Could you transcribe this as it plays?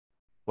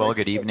Well,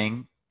 good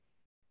evening.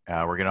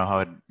 We're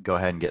going to go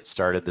ahead and get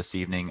started this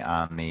evening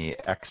on the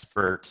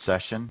expert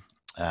session.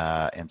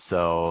 I'm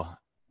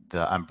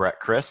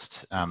Brett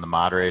Christ. I'm the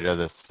moderator of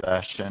this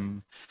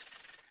session.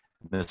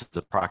 This is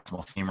the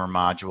proximal femur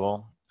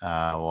module.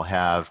 We'll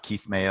have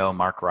Keith Mayo,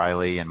 Mark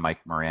Riley, and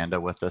Mike Miranda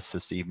with us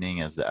this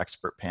evening as the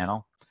expert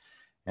panel.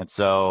 And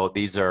so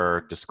these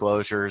are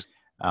disclosures.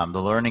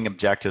 The learning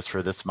objectives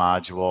for this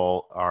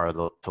module are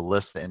to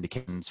list the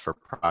indications for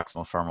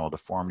proximal femoral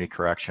deformity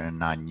correction and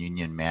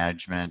non-union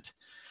management,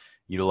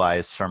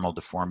 utilize femoral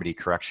deformity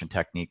correction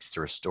techniques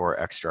to restore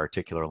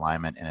extra-articular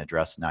alignment and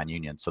address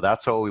non-union. So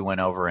that's what we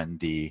went over in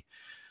the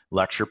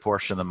lecture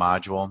portion of the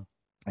module,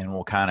 and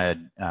we'll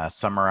kind of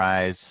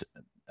summarize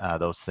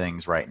those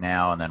things right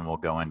now, and then we'll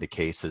go into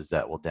cases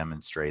that will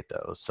demonstrate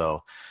those.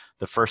 So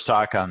the first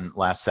talk on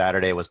last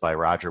Saturday was by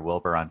Roger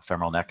Wilbur on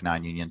femoral neck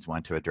non-unions,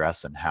 when to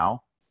address and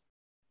how.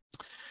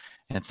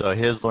 And so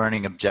his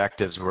learning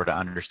objectives were to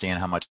understand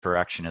how much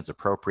correction is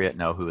appropriate,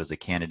 know who is a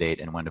candidate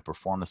and when to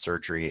perform the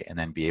surgery, and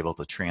then be able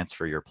to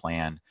transfer your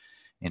plan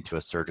into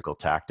a surgical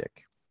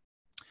tactic.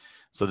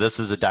 So this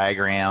is a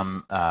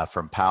diagram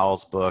from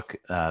Powell's book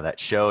that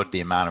showed the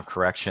amount of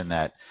correction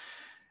that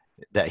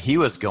he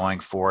was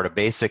going for to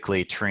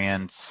basically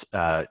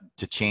to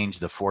change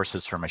the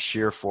forces from a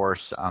shear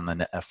force on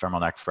the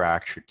femoral neck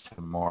fracture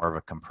to more of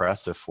a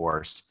compressive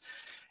force.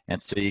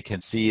 And so you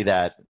can see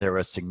that there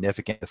was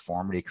significant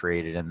deformity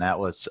created, and that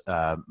was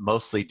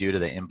mostly due to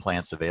the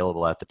implants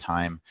available at the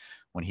time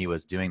when he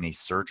was doing these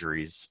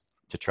surgeries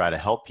to try to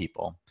help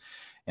people.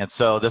 And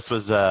so this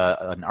was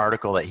an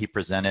article that he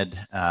presented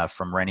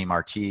from Rennie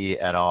Marti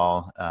et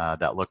al.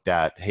 That looked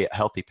at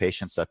healthy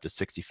patients up to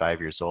 65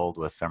 years old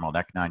with femoral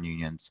neck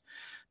non-unions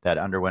that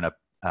underwent a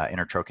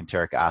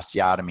intertrochanteric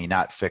osteotomy,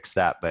 not fixed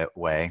that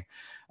way.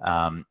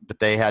 But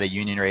they had a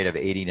union rate of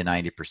 80 to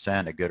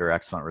 90%. A good or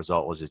excellent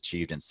result was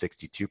achieved in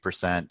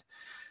 62%.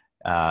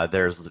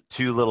 There's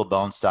too little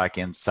bone stock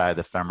inside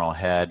the femoral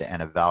head,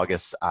 and a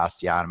valgus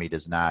osteotomy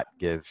does not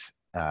give,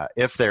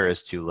 if there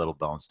is too little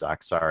bone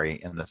stock,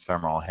 in the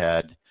femoral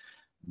head,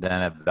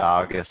 then a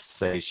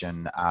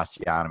valgusation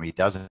osteotomy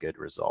doesn't good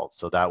result.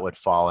 So that would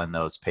fall in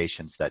those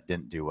patients that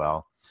didn't do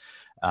well.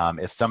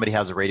 If somebody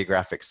has a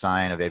radiographic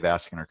sign of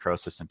avascular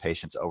necrosis in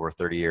patients over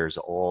 30 years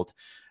old,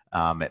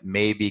 it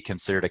may be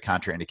considered a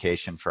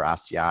contraindication for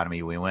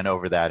osteotomy. We went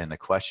over that in the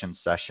question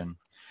session,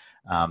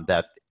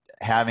 that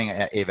having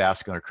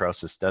avascular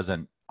necrosis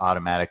doesn't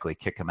automatically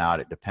kick them out.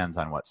 It depends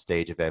on what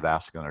stage of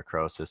avascular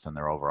necrosis and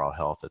their overall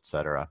health, et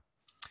cetera.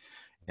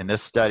 In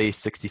this study,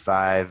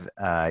 65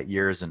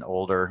 years and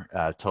older,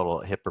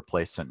 total hip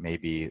replacement may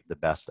be the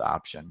best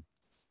option.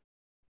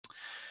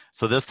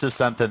 So this is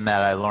something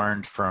that I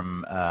learned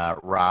from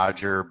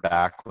Roger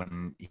back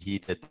when he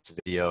did this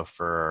video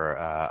for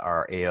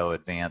our AO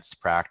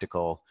Advanced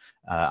Practical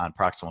on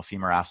proximal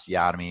femur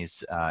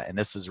osteotomies. And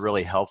this is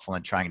really helpful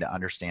in trying to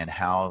understand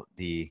how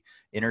the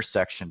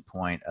intersection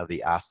point of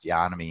the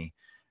osteotomy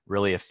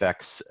really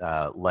affects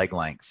leg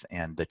length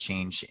and the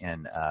change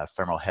in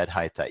femoral head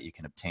height that you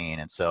can obtain.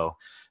 And so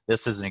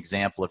this is an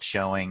example of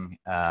showing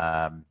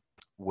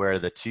where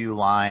the two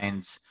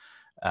lines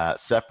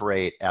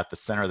separate at the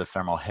center of the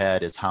femoral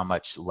head is how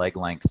much leg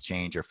length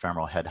change or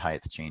femoral head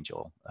height change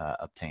you'll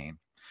obtain.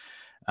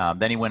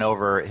 Then he went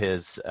over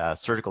his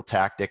surgical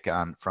tactic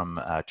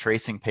from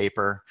tracing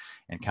paper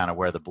and kind of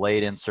where the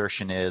blade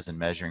insertion is and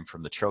measuring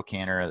from the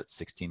trochanter that's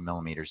 16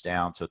 millimeters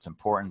down. So it's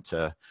important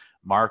to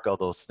mark all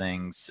those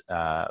things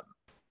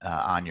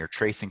on your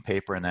tracing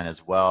paper, and then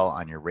as well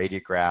on your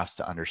radiographs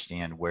to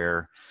understand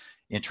where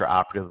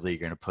intraoperatively you're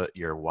going to put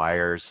your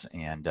wires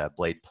and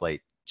blade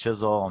plate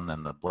chisel, and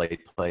then the blade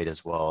plate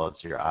as well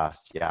as your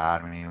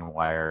osteotomy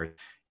wire.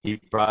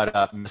 He brought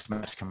up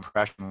mismatch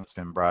compression. It's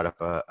been brought up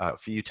a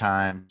few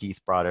times.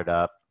 Keith brought it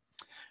up.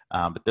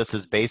 But this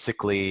is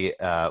basically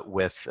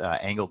with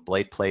angled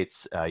blade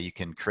plates, you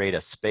can create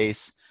a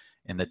space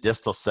in the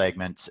distal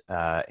segment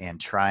and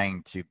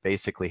trying to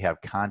basically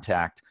have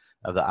contact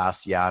of the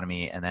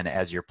osteotomy. And then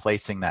as you're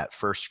placing that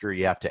first screw,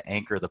 you have to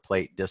anchor the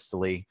plate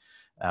distally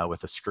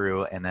with a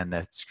screw, and then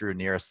the screw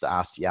nearest the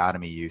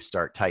osteotomy, you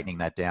start tightening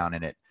that down,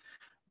 and it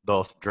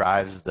both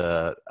drives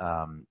the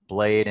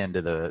blade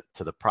into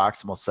the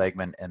proximal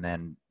segment and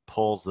then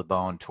pulls the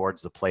bone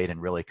towards the plate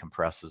and really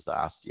compresses the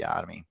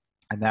osteotomy.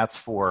 And that's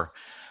for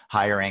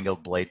higher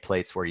angled blade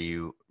plates where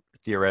you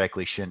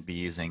theoretically shouldn't be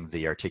using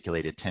the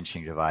articulated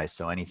tensioning device,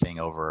 so anything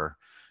over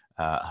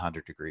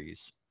 100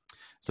 degrees.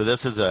 So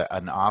this is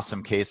an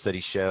awesome case that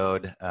he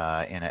showed in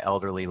an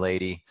elderly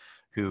lady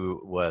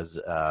who was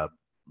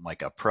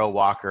like a pro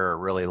walker,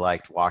 really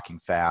liked walking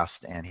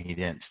fast, and he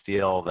didn't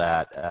feel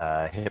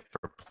that hip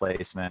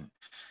replacement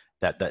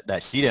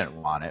that he didn't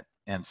want it.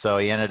 And so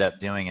he ended up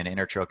doing an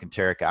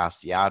intertrochanteric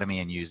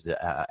osteotomy and used the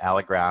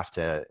allograft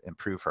to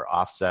improve her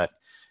offset.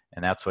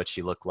 And that's what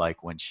she looked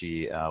like when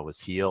she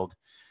was healed.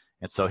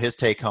 And so his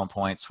take-home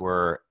points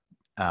were,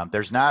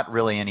 there's not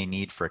really any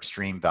need for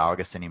extreme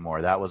valgus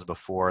anymore. That was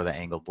before the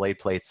angled blade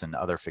plates and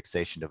other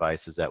fixation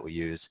devices that we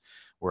use.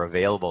 were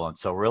available. And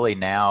so really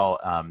now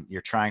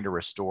you're trying to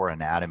restore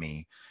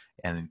anatomy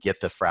and get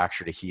the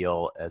fracture to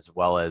heal, as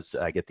well as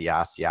get the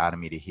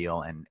osteotomy to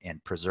heal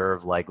and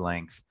preserve leg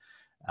length,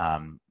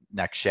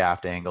 neck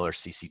shaft angle or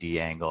CCD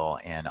angle,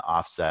 and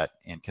offset.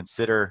 And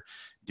consider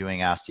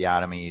doing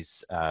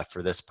osteotomies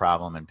for this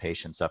problem in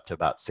patients up to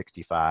about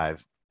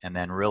 65, and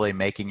then really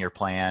making your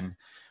plan,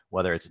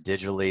 whether it's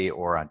digitally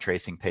or on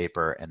tracing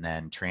paper, and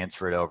then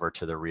transfer it over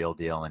to the real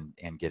deal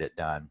and get it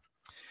done.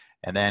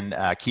 And then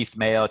Keith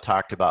Mayo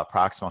talked about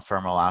proximal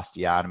femoral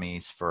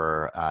osteotomies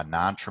for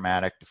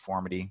non-traumatic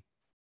deformity,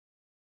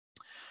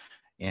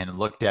 and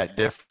looked at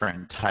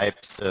different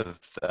types of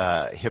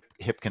hip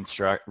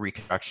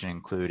reconstruction,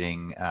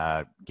 including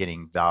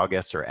getting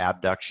valgus or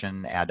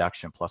abduction,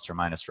 adduction plus or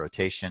minus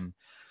rotation,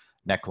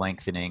 neck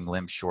lengthening,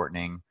 limb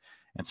shortening.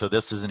 And so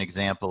this is an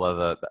example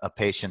of a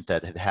patient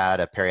that had had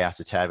a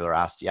periacetabular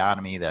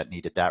osteotomy that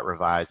needed that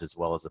revised, as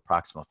well as a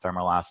proximal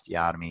femoral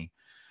osteotomy.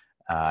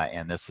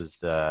 And this is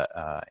the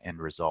end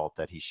result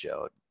that he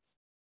showed.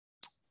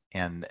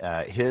 And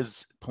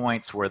his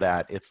points were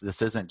that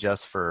this isn't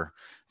just for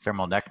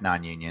femoral neck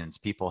non-unions.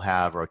 People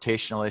have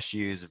rotational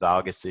issues,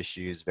 valgus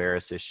issues,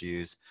 varus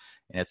issues,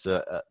 and it's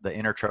the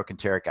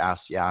intertrochanteric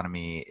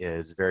osteotomy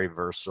is very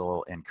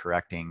versatile in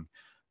correcting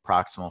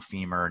proximal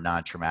femur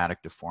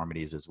non-traumatic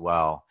deformities as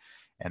well.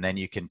 And then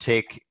you can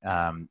take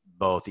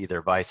both,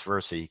 either vice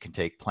versa. You can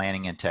take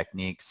planning and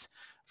techniques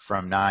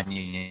from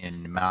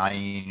non-union to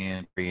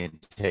malunion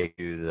and take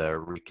to the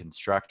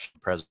reconstruction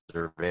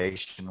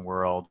preservation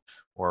world,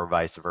 or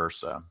vice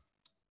versa.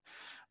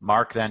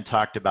 Mark then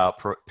talked about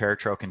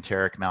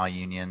paratrochanteric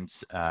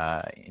malunions,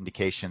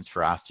 indications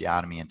for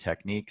osteotomy and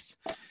techniques,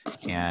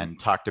 and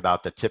talked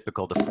about the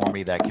typical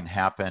deformity that can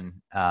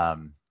happen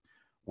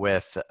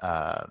with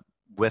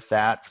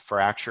that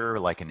fracture,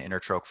 like an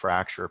intertroch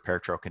fracture,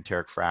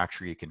 paratrochanteric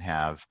fracture. You can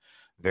have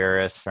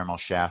varus, femoral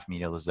shaft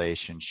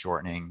medialization,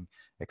 shortening,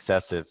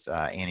 excessive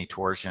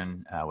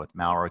anti-torsion with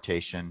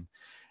malrotation,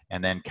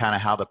 and then kind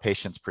of how the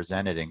patient's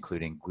presented,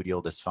 including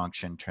gluteal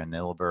dysfunction,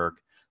 Trendelenburg,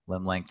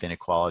 limb length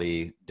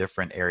inequality,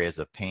 different areas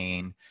of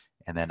pain,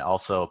 and then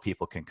also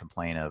people can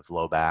complain of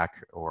low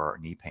back or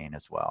knee pain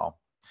as well.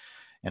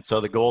 And so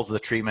the goals of the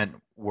treatment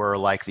were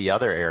like the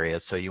other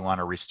areas. So you want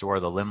to restore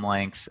the limb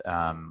length,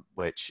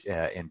 which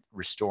in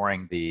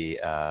restoring the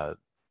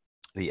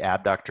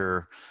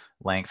abductor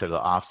length or the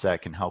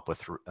offset can help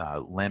with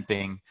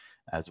limping,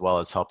 as well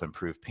as help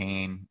improve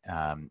pain.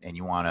 And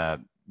you want to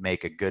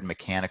make a good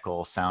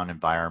mechanical sound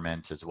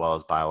environment as well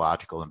as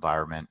biological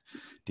environment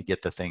to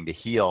get the thing to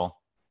heal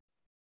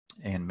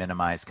and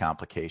minimize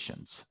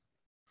complications.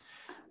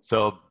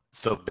 So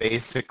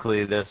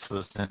basically this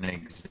was an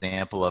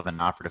example of an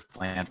operative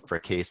plan for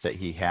a case that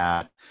he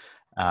had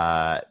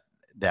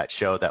that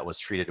showed that was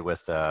treated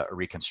with a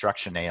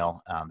reconstruction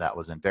nail that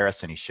was in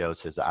varus, and he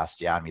shows his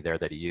osteotomy there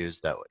that he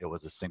used, that it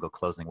was a single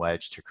closing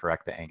wedge to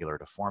correct the angular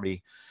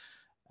deformity.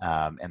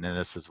 And then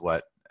this is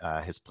what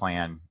his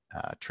plan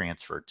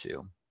transferred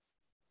to.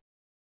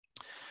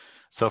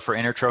 So for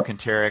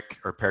intertrochanteric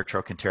or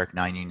paratrochanteric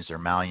non-unions or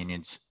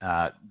malunions,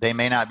 they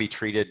may not be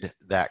treated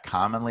that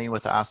commonly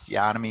with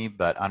osteotomy,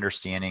 but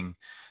understanding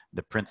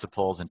the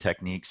principles and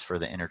techniques for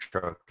the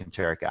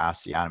intertrochanteric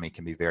osteotomy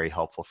can be very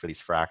helpful for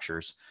these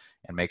fractures,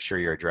 and make sure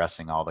you're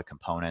addressing all the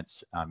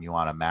components. You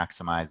want to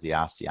maximize the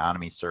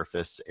osteotomy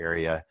surface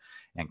area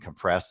and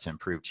compress to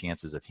improve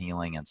chances of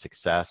healing and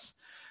success.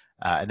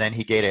 And then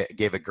he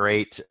gave a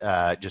great,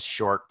 just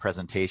short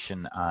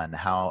presentation on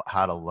how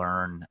to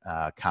learn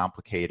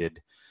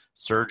complicated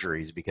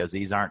surgeries, because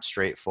these aren't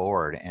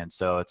straightforward. And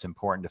so it's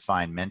important to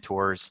find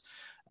mentors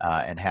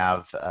and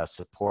have a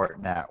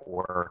support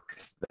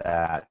network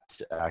that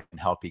can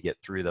help you get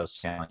through those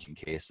challenging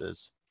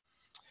cases.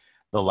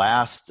 The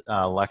last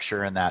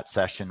lecture in that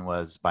session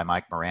was by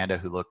Mike Miranda,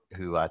 who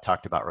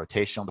talked about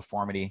rotational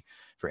deformity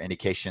for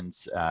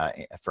indications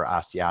for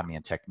osteotomy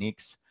and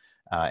techniques.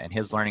 And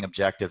his learning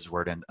objectives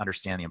were to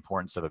understand the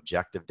importance of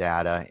objective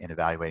data in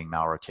evaluating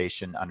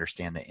malrotation,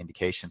 understand the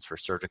indications for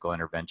surgical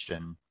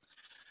intervention,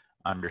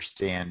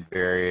 understand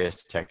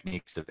various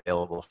techniques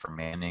available for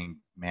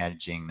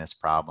managing this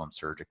problem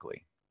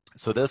surgically.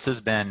 So this has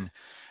been,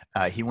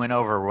 he went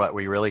over what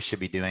we really should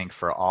be doing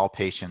for all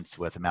patients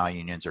with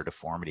malunions or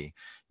deformity.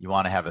 You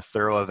want to have a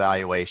thorough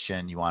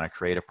evaluation, you want to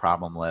create a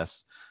problem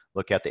list,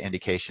 look at the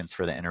indications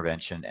for the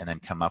intervention, and then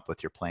come up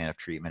with your plan of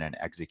treatment and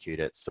execute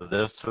it. So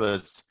this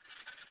was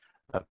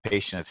a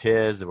patient of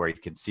his where you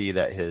can see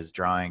that his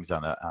drawings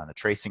on the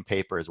tracing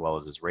paper as well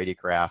as his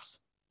radiographs.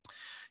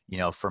 You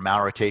know, for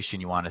malrotation,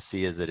 you want to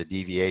see, is it a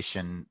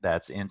deviation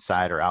that's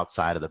inside or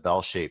outside of the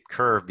bell-shaped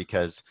curve,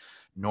 because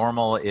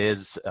normal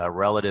is a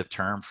relative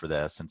term for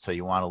this. And so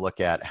you want to look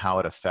at how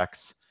it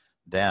affects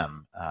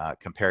them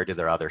compared to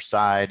their other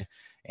side.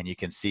 And you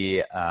can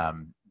see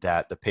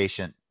that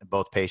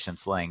both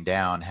patients laying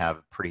down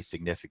have pretty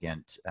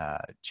significant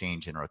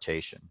change in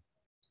rotation.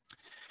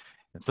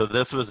 And so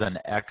this was an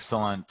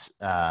excellent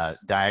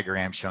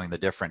diagram showing the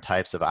different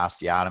types of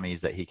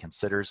osteotomies that he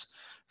considers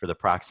for the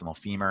proximal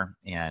femur,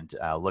 and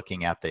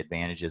looking at the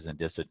advantages and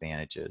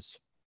disadvantages.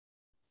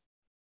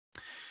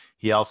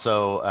 He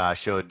also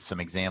showed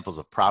some examples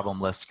of problem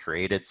lists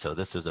created. So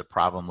this is a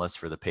problem list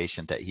for the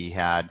patient that he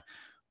had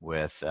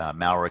with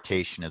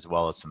malrotation as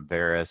well as some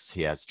varus.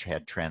 He has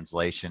had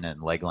translation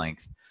and leg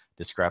length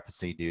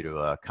discrepancy due to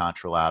a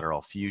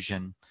contralateral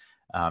fusion.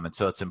 And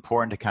so it's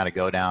important to kind of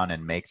go down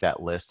and make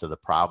that list of the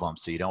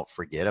problems so you don't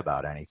forget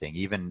about anything,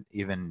 even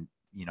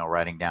you know,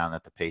 writing down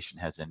that the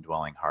patient has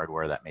indwelling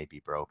hardware that may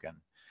be broken,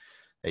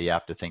 that you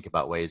have to think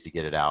about ways to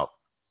get it out.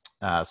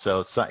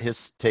 So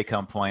his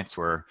take-home points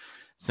were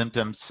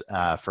symptoms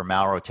for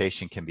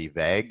malrotation can be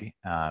vague.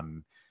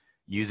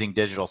 Using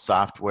digital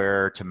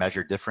software to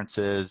measure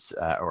differences,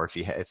 or if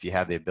you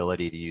have the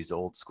ability to use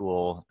old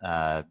school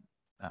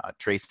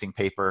tracing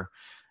paper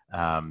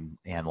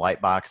and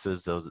light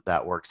boxes,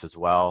 that works as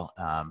well.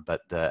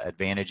 But the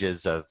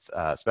advantages of,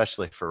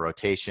 especially for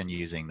rotation,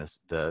 using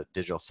the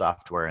digital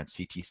software and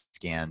CT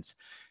scans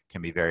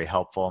can be very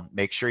helpful.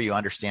 Make sure you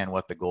understand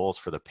what the goals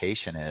for the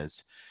patient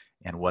is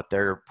and what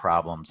their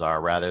problems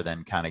are, rather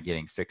than kind of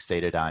getting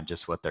fixated on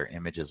just what their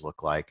images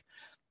look like.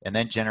 And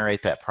then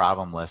generate that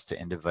problem list to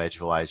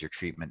individualize your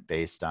treatment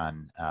based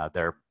on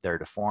their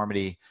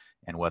deformity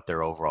and what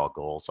their overall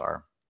goals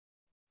are.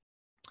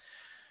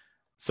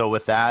 So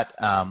with that,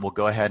 we'll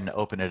go ahead and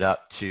open it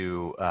up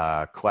to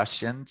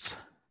questions.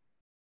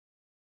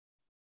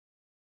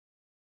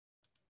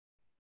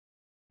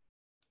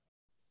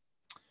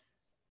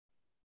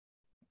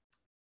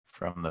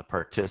 From the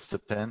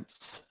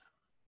participants.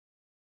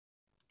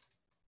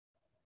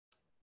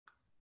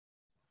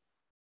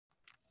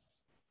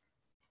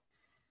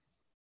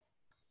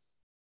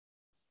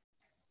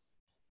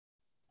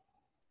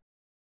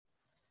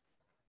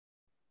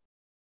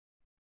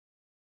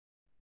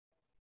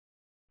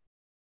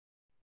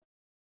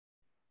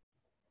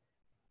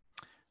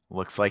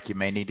 Looks like you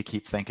may need to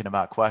keep thinking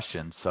about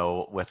questions.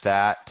 So with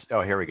that,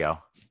 oh, here we go.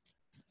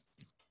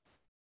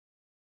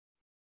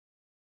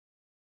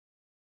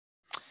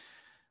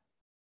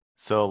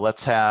 So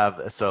let's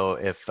have, so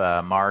if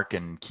Mark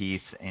and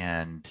Keith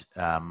and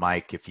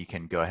Mike, if you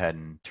can go ahead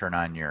and turn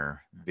on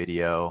your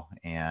video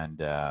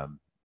and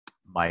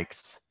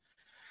Mike's.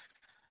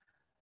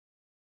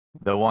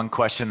 The one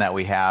question that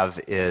we have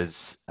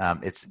is,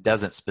 it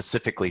doesn't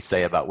specifically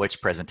say about which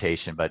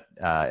presentation, but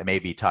it may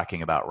be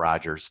talking about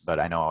Rogers, but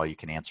I know all you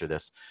can answer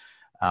this.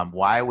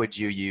 Why would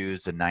you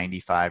use a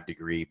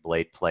 95-degree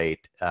blade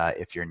plate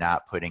if you're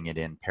not putting it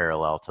in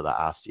parallel to the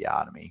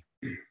osteotomy?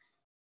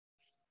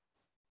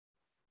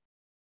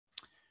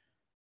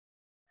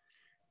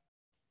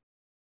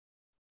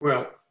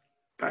 Well,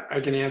 I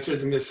can answer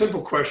it. And the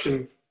simple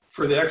question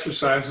for the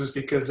exercise was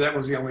because that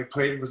was the only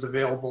plate that was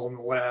available in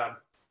the lab.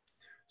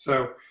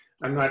 So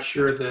I'm not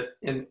sure that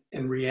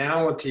in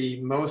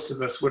reality, most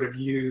of us would have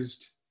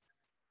used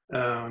a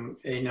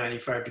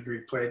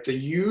 95-degree plate. The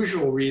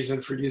usual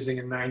reason for using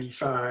a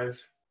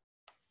 95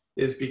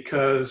 is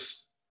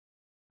because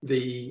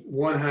the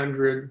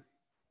 100,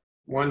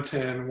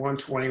 110,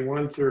 120,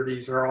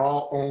 130s are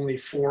all only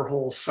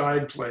 4-hole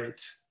side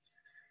plates.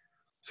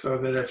 So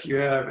that if you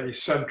have a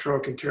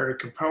subtrochanteric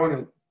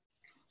component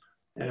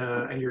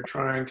and you're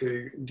trying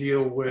to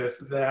deal with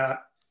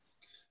that,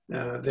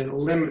 then it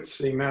limits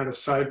the amount of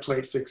side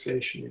plate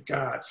fixation you've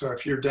got. So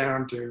if you're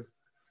down to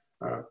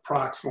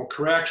proximal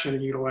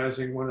correction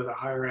utilizing one of the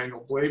higher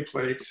angle blade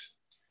plates,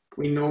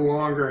 we no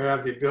longer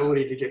have the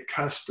ability to get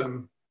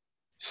custom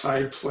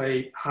side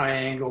plate, high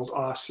angled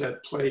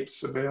offset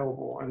plates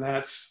available. And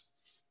that's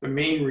the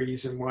main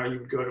reason why you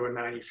would go to a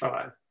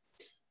 95.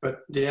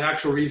 But the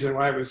actual reason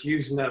why it was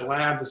used in that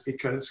lab is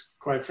because,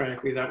 quite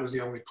frankly, that was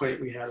the only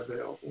plate we had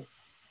available.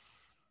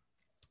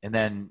 And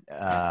then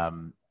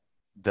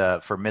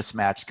for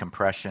mismatched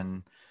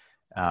compression,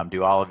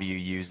 do all of you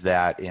use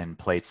that in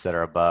plates that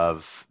are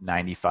above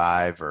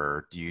 95,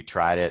 or do you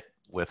try it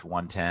with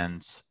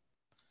 110s?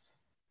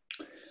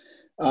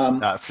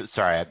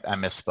 Sorry, I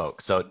misspoke.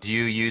 So do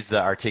you use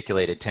the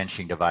articulated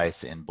tensioning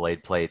device in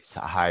blade plates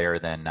higher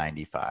than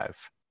 95?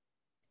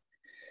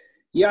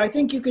 Yeah, I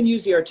think you can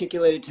use the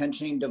articulated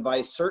tensioning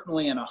device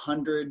certainly in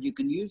 100. You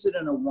can use it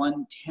in a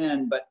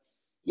 110, but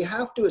you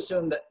have to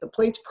assume that the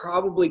plate's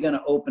probably going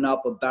to open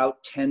up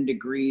about 10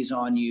 degrees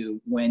on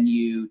you when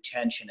you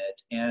tension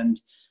it. And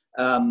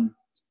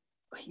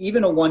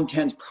even a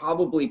 110 is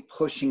probably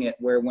pushing it,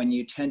 where when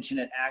you tension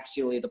it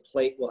axially, the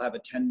plate will have a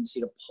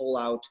tendency to pull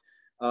out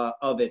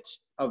of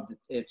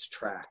its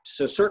tract.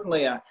 So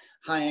certainly a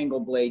high angle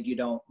blade you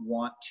don't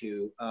want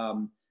to.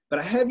 But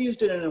I have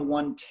used it in a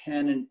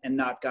 110 and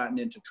not gotten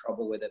into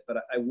trouble with it, but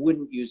I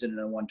wouldn't use it in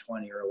a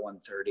 120 or a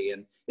 130.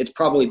 And it's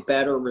probably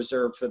better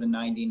reserved for the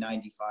 90,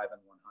 95,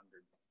 and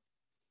 100.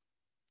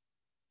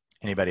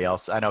 Anybody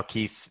else? I know,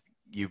 Keith,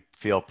 you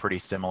feel pretty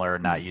similar,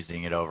 not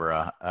using it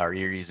over or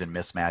you're using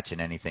mismatch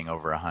in anything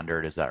over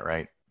 100. Is that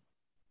right?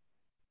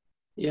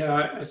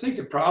 Yeah, I think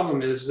the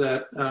problem is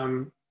that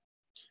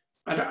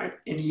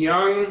in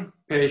young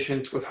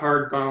patients with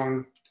hard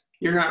bone,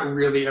 you're not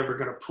really ever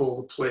going to pull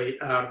the plate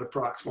out of the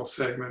proximal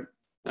segment.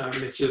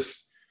 It's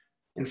just,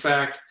 in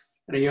fact,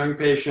 in a young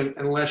patient,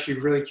 unless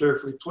you've really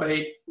carefully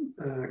plate,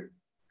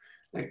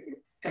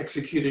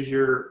 executed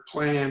your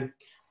plan,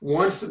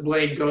 once the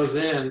blade goes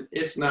in,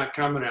 it's not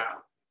coming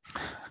out.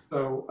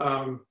 So,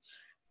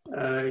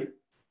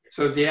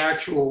 so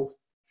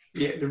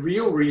the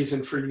real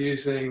reason for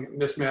using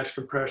mismatch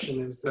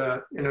compression is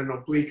that in an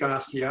oblique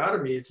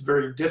osteotomy, it's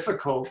very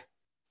difficult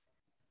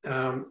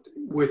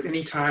with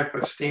any type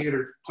of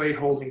standard plate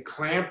holding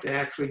clamp to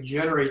actually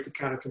generate the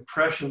kind of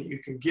compression that you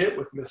can get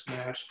with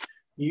mismatch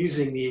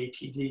using the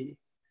ATD.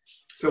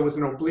 So with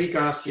an oblique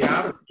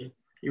osteotomy,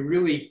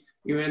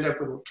 you end up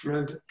with a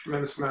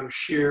tremendous amount of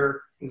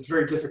shear, and it's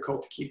very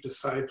difficult to keep the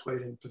side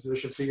plate in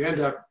position. So you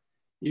end up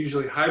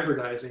usually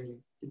hybridizing.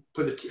 You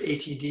put the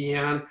ATD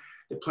on,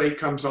 the plate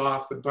comes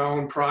off the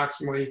bone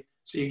proximally,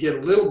 so you get a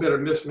little bit of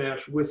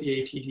mismatch with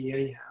the ATD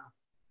anyhow.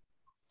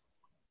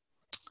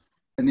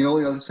 And the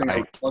only other thing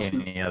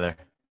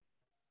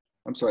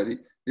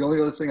The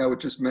only other thing I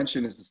would just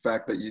mention is the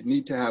fact that you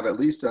need to have at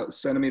least 1.5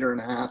 centimeters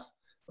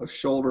of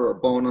shoulder or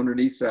bone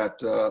underneath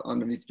that,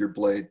 underneath your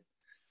blade.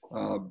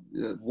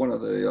 One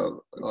of the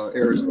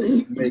errors that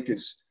you make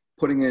is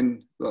putting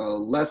in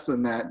less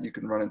than that. You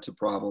can run into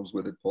problems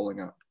with it pulling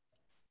out.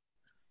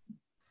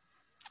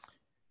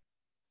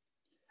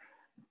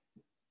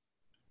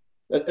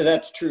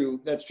 That's true.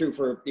 That's true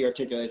for the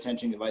articulated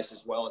tension device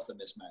as well as the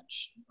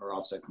mismatch or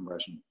offset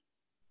compression.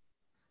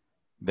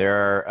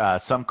 There are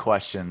some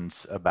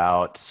questions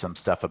about some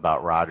stuff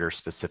about Roger's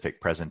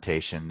specific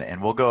presentation,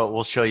 and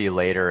we'll show you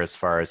later as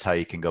far as how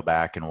you can go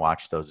back and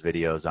watch those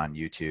videos on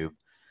YouTube.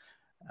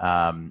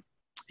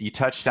 You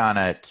touched on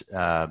it.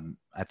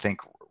 I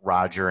think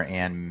Roger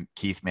and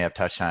Keith may have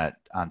touched on it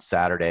on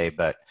Saturday,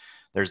 but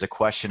there's a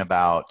question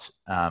about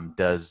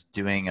does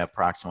doing a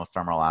proximal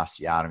femoral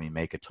osteotomy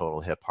make a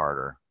total hip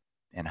harder,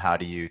 and how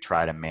do you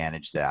try to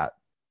manage that?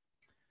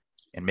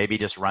 And maybe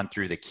just run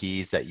through the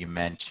keys that you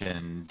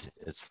mentioned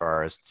as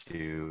far as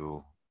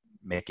to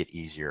make it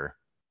easier.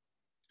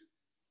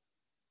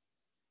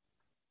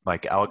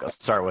 Like I'll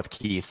start with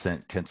Keith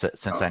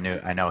since I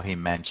know he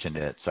mentioned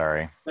it.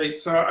 Sorry. Right,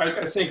 so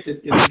I think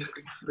that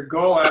the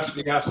goal after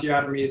the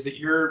osteotomy is that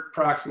your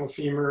proximal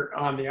femur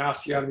on the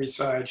osteotomy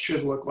side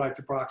should look like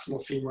the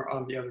proximal femur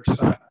on the other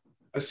side,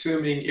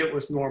 assuming it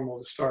was normal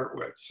to start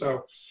with.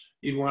 So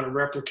you'd want to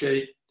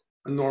replicate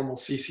a normal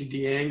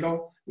CCD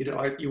angle.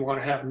 You want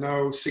to have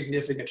no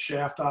significant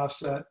shaft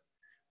offset.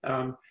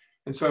 And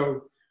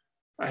so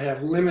I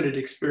have limited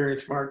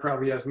experience. Mark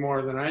probably has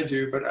more than I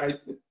do, but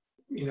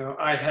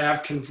I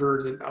have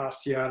converted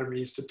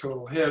osteotomies to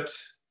total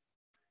hips.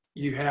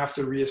 You have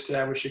to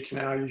reestablish a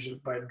canal usually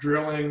by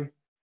drilling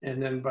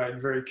and then by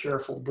very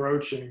careful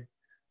broaching.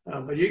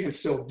 But you can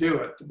still do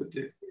it. But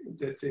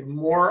the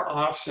more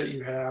offset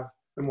you have,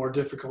 the more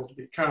difficult it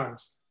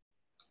becomes.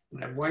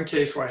 And I have one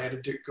case where I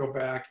had to go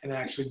back and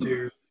actually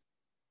do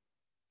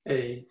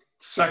a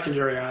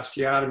secondary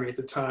osteotomy at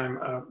the time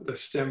of the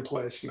stem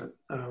placement,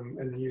 and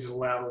then use a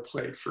lateral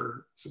plate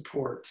for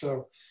support.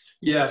 So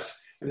yes,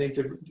 I think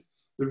the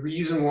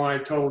reason why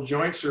total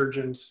joint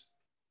surgeons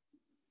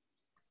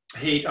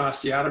hate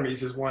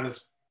osteotomies is one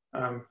is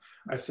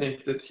I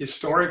think that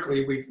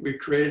historically we've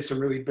created some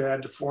really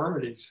bad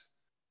deformities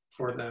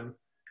for them,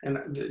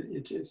 and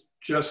it is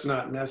just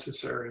not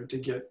necessary to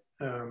get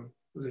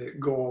the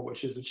goal,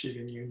 which is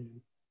achieving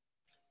union.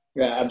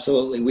 Yeah,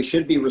 absolutely. We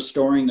should be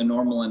restoring the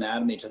normal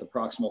anatomy to the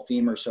proximal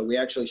femur, so we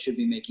actually should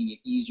be making it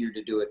easier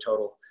to do a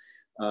total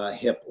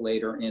hip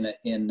later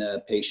in a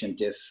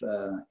patient if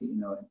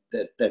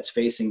that's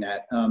facing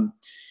that.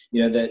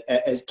 That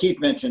as Keith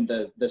mentioned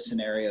the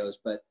scenarios,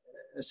 but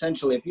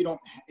essentially if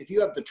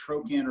you have the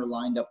trochanter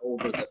lined up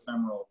over the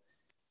femoral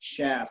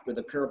shaft or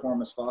the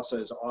piriformis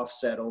fossa is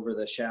offset over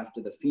the shaft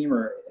of the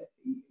femur,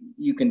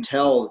 you can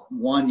tell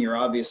you're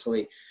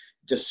obviously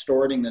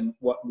distorting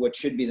what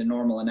should be the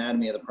normal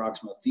anatomy of the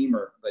proximal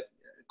femur, but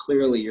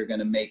clearly you're going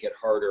to make it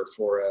harder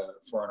for an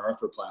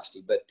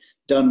arthroplasty. But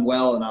done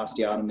well, an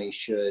osteotomy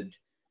should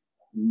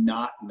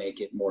not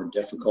make it more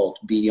difficult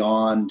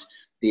beyond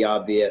the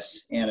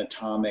obvious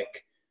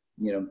anatomic,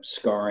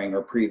 scarring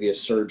or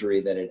previous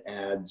surgery that it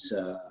adds,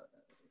 to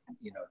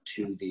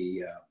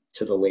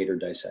the later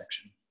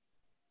dissection.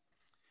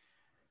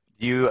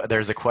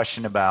 There's a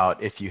question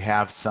about if you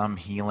have some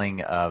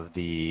healing of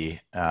the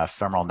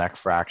femoral neck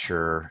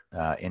fracture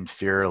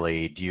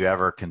inferiorly, do you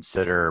ever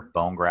consider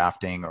bone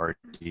grafting, or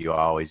do you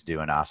always do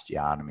an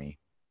osteotomy?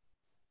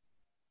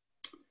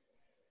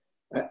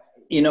 I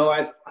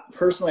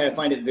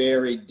find it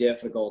very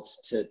difficult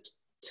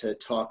to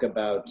talk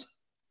about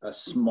a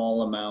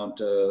small amount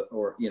of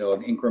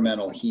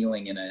incremental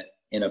healing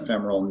in a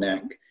femoral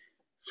neck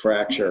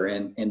fracture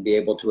and be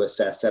able to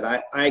assess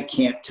that. I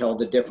can't tell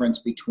the difference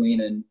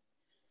between an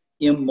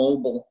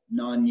immobile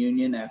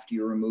non-union after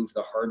you remove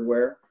the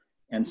hardware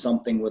and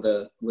something with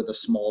a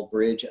small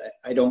bridge.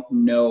 I don't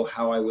know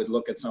how I would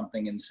look at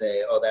something and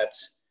say, oh,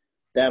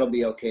 that'll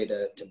be okay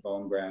to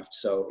bone graft.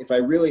 So if I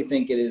really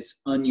think it is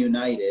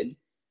ununited,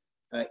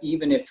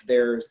 even if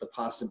there's the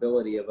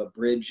possibility of a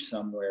bridge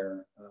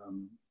somewhere,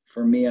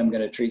 for me, I'm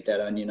going to treat that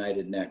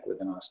ununited neck with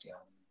an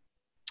osteotomy.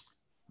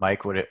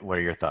 Mike, what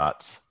are your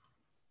thoughts?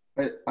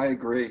 I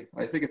agree.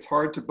 I think it's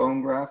hard to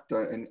bone graft,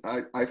 and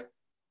I've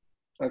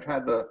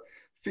had the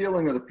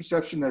feeling or the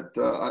perception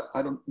that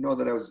I don't know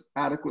that I was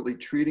adequately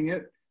treating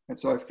it, and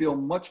so I feel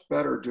much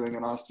better doing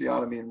an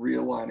osteotomy and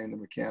realigning the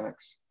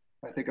mechanics.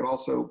 I think it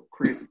also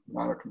creates the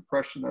amount of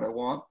compression that I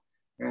want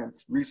and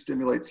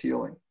re-stimulates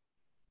healing.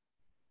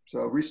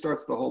 So it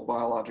restarts the whole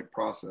biologic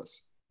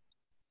process.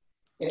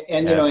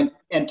 And you know,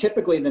 and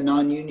typically the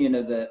non-union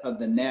of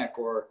the neck,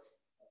 or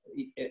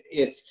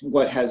it's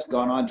what has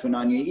gone on to a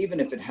non-union, even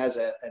if it has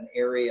an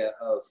area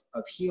of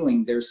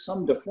healing, there's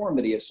some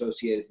deformity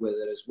associated with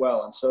it as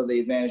well. And so the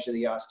advantage of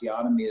the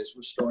osteotomy is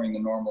restoring the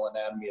normal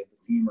anatomy of the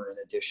femur in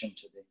addition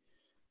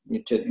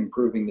to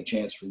improving the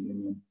chance for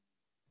union.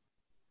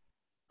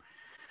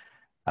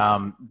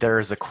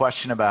 There's a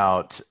question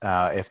about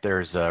if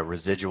there's a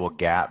residual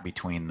gap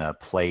between the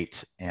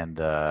plate and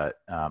the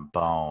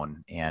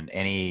bone, and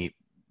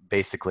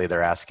basically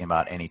they're asking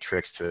about any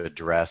tricks to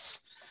address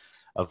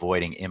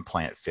avoiding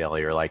implant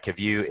failure. Like if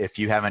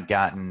you haven't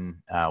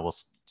gotten, we'll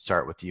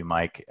start with you,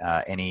 Mike,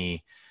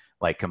 any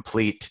like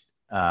complete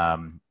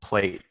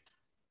plate,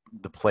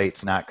 the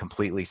plate's not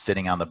completely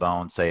sitting on the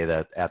bone, say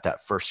that at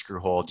that first screw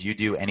hole, do you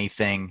do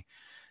anything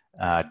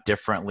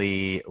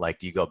differently? Like,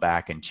 do you go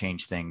back and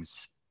change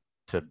things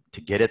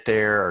to get it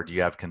there, or do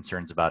you have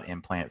concerns about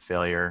implant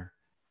failure?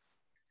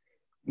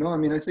 No, I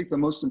mean, I think the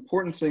most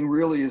important thing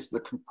really is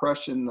the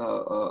compression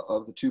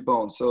of the two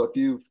bones. So if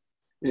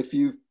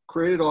you've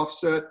created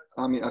offset,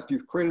 I mean, if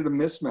you've created a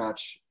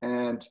mismatch,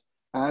 and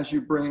as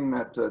you bring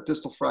that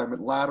distal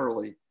fragment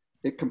laterally,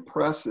 it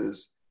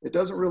compresses. It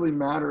doesn't really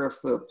matter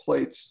if the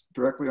plate's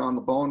directly on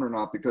the bone or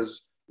not,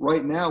 because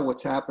right now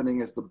what's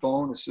happening is the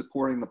bone is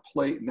supporting the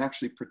plate and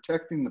actually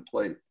protecting the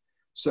plate.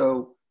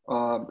 So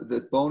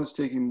the bone is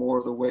taking more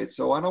of the weight.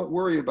 So I don't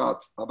worry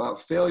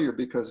about failure,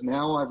 because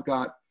now I've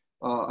got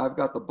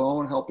the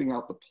bone helping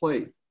out the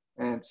plate.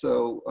 And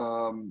so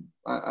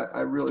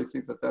I really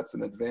think that that's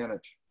an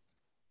advantage.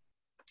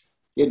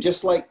 Yeah,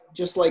 just like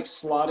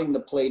slotting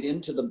the plate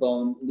into the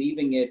bone,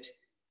 leaving it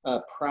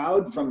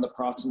proud from the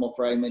proximal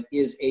fragment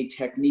is a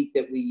technique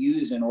that we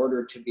use in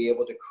order to be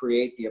able to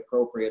create the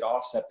appropriate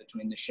offset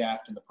between the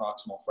shaft and the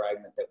proximal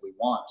fragment that we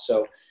want.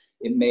 So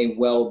it may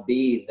well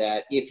be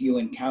that if you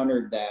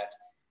encountered that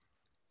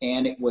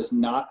and it was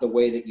not the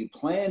way that you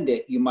planned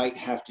it, you might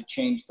have to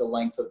change the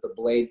length of the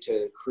blade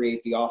to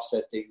create the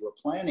offset that you were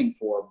planning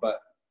for. But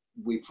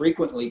we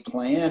frequently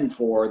plan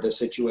for the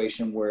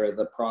situation where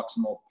the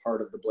proximal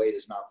part of the blade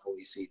is not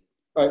fully seated.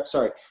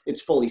 Sorry,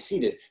 it's fully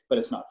seated, but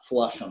it's not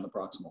flush on the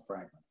proximal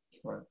fragment.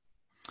 Right.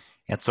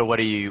 And so what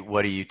do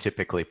you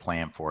typically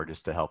plan for,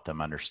 just to help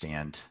them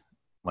understand?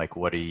 Like,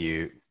 are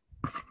you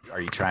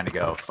trying to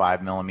go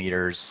 5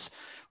 millimeters,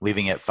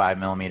 leaving it 5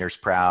 millimeters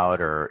proud,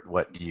 or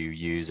what do you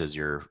use as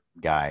your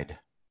guide?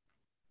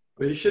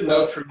 Well, you should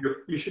know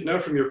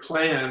from your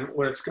plan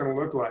what it's going to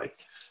look like.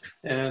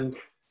 And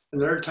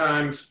there are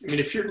times, I mean,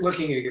 if you're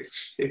looking at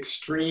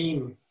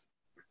extreme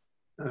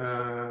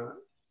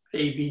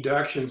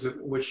abductions,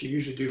 which you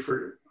usually do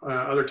for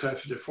other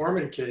types of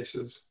deformity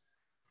cases,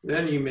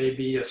 then you may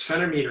be a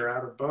centimeter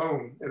out of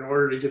bone in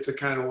order to get the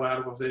kind of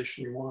lateralization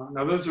you want.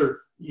 Now, those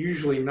are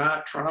usually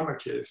not trauma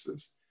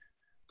cases,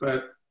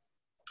 but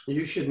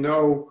you should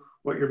know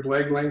what your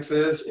blade length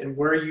is and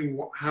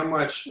how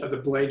much of the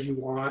blade you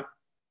want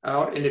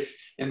out. And if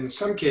in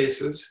some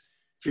cases,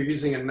 if you're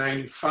using a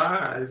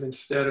 95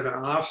 instead of an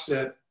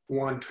offset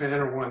 110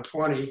 or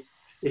 120,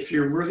 if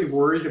you're really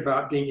worried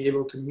about being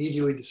able to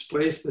medially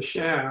displace the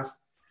shaft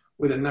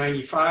with a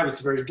 95,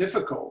 it's very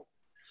difficult.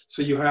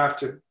 So you have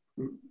to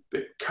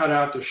cut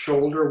out the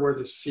shoulder where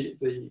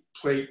the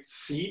plate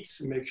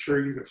seats and make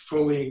sure you can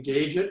fully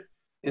engage it.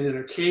 And then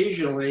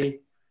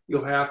occasionally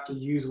you'll have to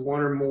use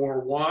one or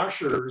more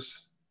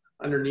washers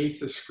underneath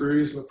the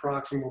screws in the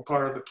proximal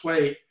part of the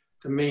plate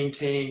to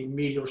maintain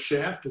medial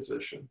shaft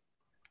position.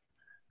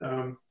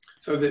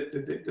 So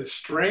the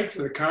strength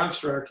of the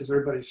construct, as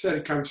everybody said,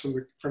 it comes from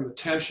the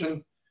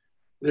tension.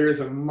 There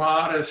is a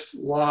modest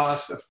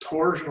loss of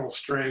torsional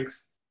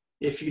strength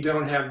if you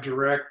don't have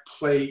direct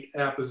plate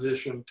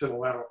apposition to the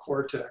lateral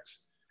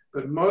cortex.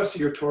 But most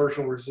of your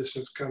torsional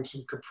resistance comes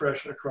from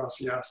compression across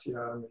the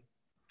osteotomy.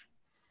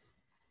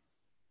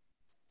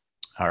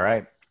 All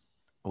right.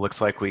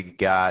 Looks like we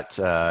got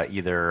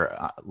either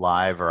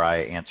live or I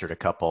answered a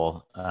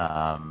couple,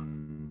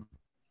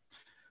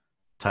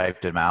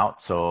 typed them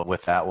out. So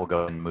with that, we'll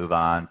go and move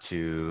on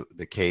to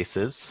the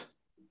cases.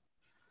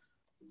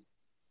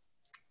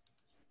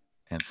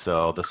 And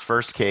so this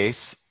first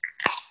case,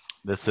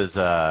 this is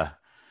a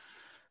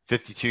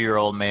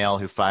 52-year-old male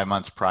who 5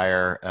 months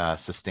prior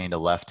sustained a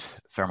left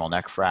femoral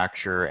neck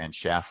fracture and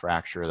shaft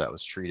fracture that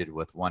was treated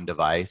with one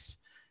device.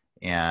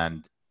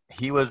 And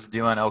he was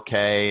doing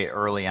okay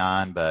early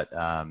on, but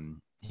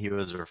he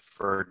was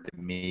referred to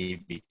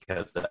me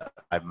because at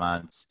 5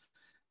 months,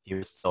 he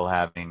was still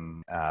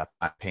having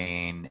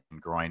pain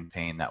and groin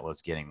pain that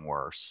was getting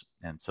worse.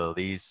 And so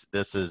this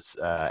is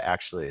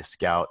actually a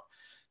Scout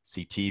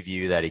CT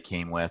view that he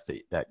came with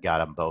that got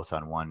them both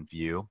on one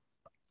view.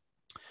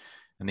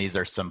 And these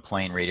are some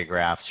plain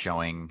radiographs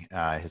showing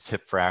his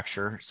hip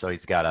fracture. So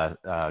he's got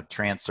a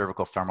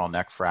transcervical femoral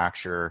neck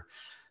fracture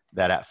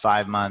that at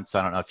 5 months,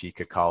 I don't know if you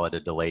could call it a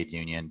delayed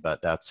union,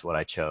 but that's what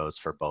I chose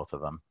for both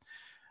of them.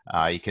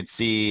 You can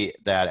see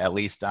that at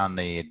least on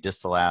the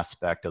distal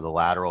aspect of the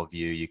lateral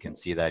view, you can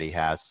see that he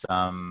has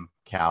some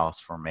callus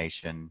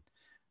formation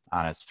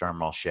on his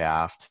femoral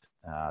shaft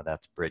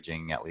that's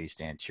bridging at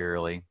least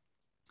anteriorly.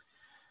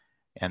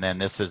 And then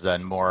this is a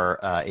more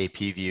AP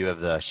view of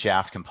the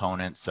shaft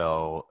component.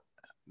 So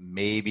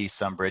maybe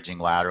some bridging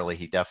laterally.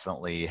 He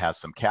definitely has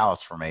some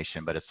callus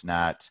formation, but it's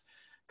not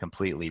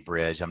completely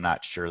bridged. I'm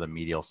not sure the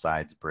medial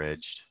side's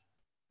bridged,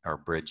 or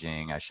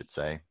bridging, I should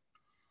say.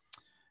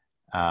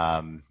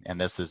 And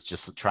this is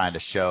just trying to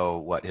show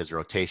what his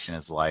rotation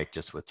is like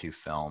just with 2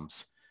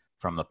 films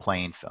from the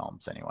plain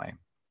films anyway,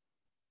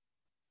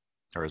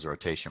 or his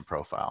rotation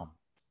profile.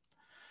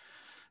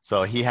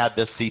 So he had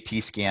this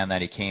CT scan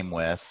that he came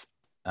with.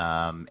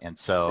 And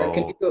so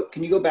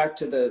can you go back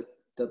to the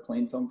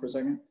plain film for a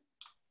second?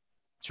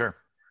 Sure.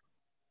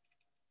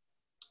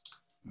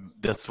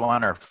 This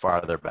one or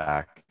farther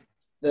back?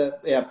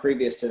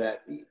 Previous to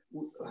that.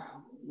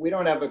 We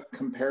don't have a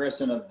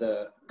comparison of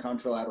the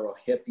contralateral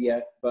hip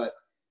yet, but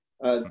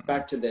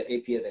back to the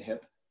AP of the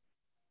hip.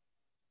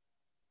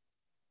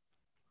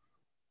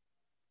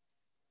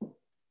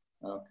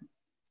 Okay.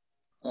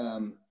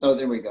 Oh,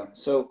 there we go.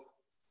 So,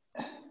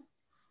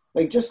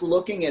 like, just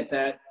looking at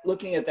that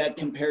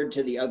compared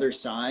to the other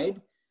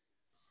side,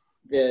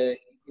 the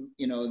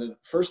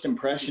first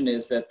impression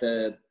is that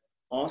the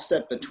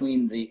offset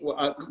between the,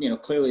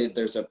 clearly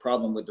there's a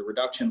problem with the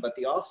reduction, but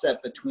the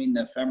offset between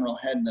the femoral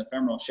head and the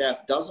femoral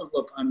shaft doesn't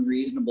look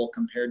unreasonable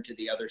compared to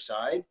the other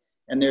side.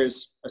 And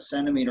there's 1.5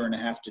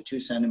 centimeters to 2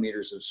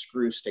 centimeters of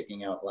screw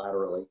sticking out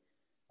laterally,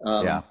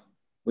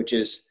 which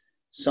is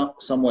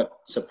somewhat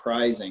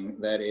surprising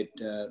that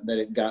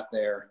it got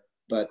there.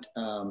 But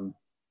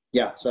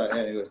so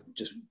I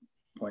just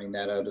pointing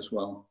that out as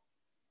well.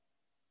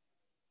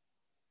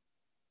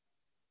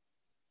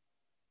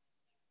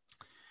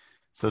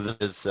 So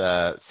this is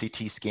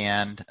CT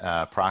scanned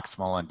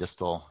proximal and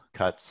distal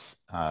cuts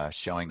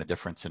showing the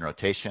difference in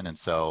rotation. And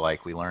so,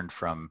 like we learned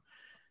from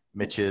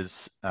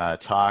Mitch's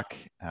talk,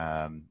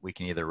 we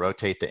can either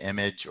rotate the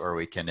image, or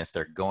we can, if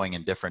they're going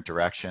in different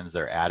directions,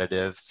 they're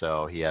additive.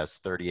 So he has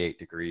 38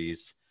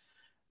 degrees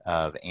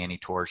of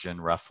anti-torsion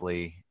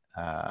roughly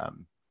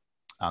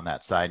on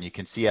that side. And you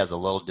can see he has a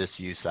little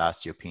disuse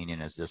osteopenia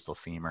in his distal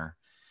femur.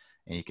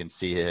 And you can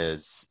see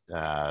his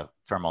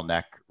femoral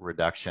neck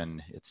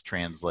reduction. It's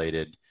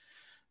translated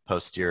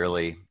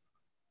posteriorly,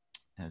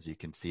 as you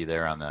can see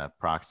there on the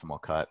proximal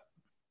cut.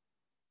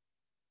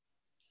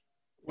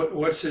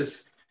 What's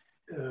his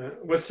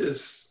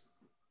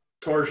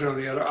torsion on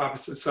the other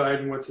opposite side,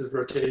 and what's his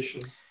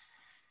rotation?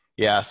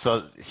 Yeah,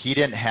 so he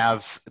didn't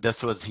have,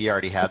 he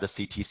already had the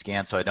CT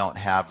scan, so I don't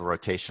have a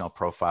rotational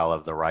profile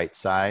of the right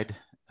side.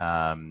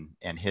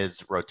 And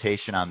his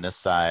rotation on this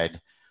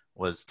side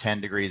was 10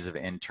 degrees of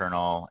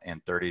internal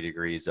and 30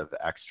 degrees of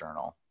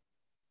external,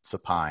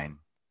 supine.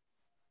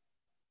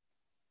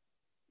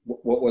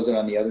 What was it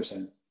on the other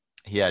side?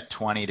 He had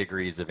 20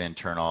 degrees of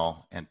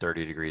internal and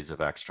 30 degrees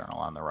of external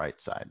on the right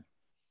side.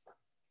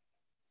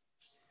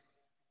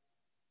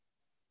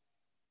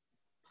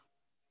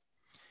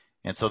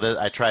 And so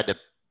I tried to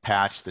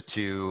patch the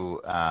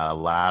 2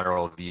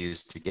 lateral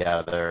views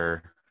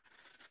together.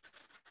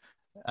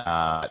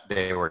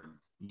 They were,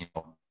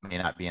 may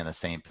not be in the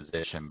same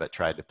position, but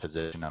tried to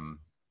position them.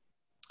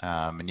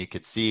 And you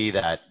could see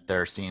that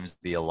there seems to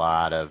be a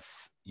lot of,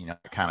 it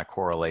kind of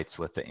correlates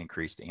with the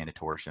increased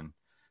antitorsion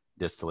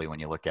distally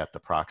when you look at the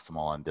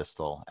proximal and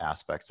distal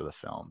aspects of the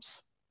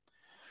films.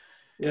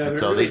 Yeah, and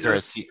so really these are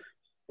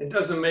it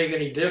doesn't make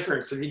any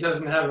difference. If he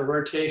doesn't have a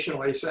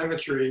rotational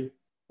asymmetry,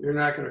 you're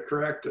not going to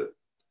correct it.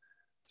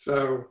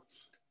 So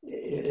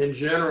in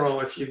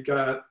general, if you've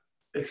got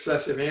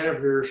excessive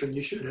anteversion,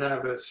 you should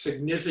have a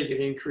significant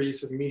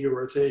increase of medial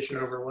rotation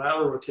over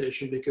lateral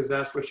rotation, because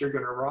that's what you're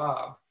going to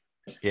rob.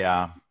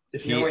 Yeah.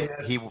 If he only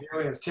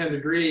has 10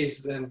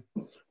 degrees, then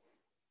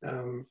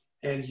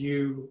and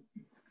you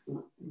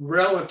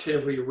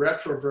relatively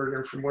retrovert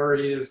him from where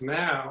he is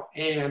now,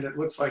 and it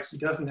looks like he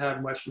doesn't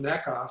have much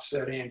neck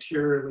offset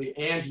anteriorly,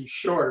 and he's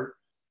short,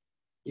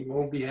 he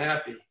won't be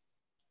happy.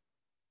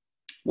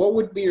 What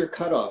would be your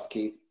cutoff,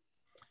 Keith?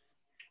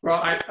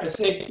 Well, I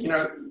think,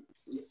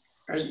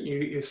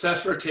 you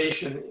assess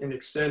rotation in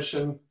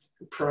extension,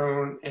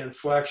 prone, and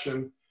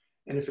flexion.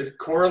 And if it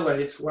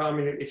correlates, well, I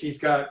mean, if he's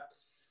got,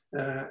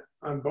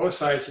 on both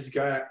sides, he's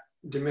got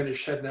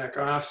diminished head neck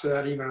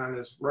offset, even on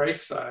his right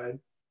side.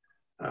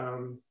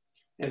 And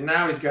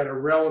now he's got a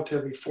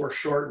relatively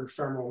foreshortened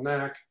femoral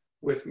neck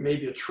with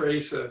maybe a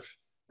trace of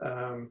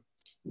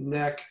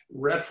neck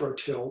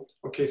retrotilt.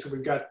 Okay, so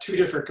we've got 2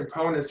 different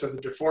components of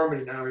the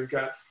deformity now. We've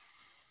got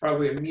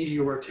probably a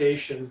medial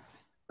rotation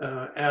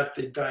at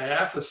the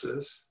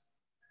diaphysis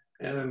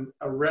and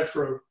a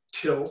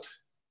retrotilt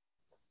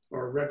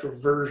or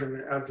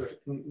retroversion of the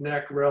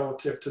neck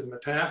relative to the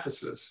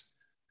metaphysis.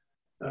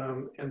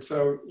 And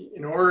so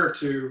in order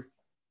to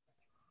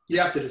you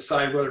have to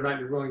decide whether or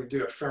not you're willing to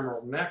do a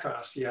femoral neck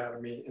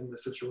osteotomy in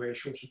this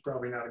situation, which is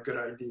probably not a good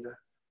idea.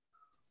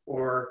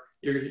 Or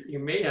you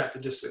may have to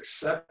just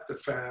accept the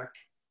fact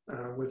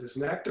with his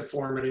neck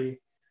deformity,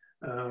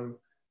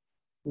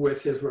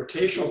 with his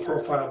rotational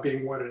profile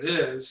being what it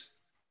is,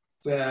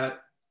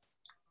 that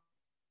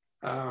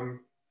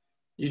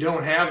you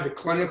don't have the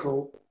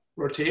clinical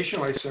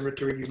rotational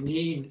asymmetry you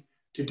need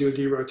to do a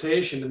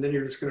derotation, and then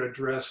you're just going to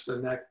address the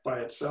neck by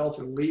itself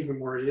and leave him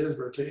where he is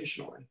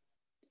rotationally.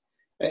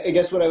 I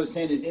guess what I was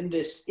saying is in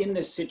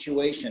this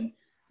situation,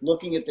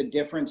 looking at the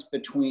difference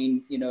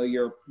between, you know,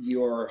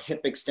 your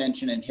hip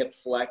extension and hip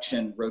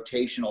flexion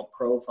rotational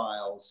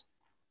profiles,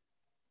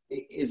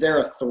 is there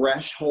a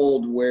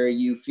threshold where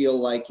you feel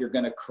like you're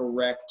going to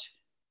correct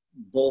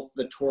both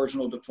the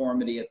torsional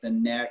deformity at the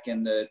neck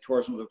and the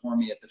torsional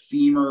deformity at the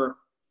femur,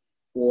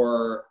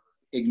 or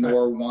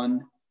ignore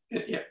one?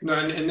 Yeah, no,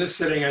 in this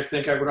setting, I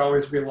think I would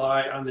always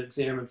rely on the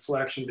examined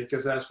flexion,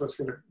 because that's what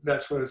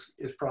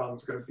his problem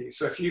is going to be.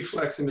 So if you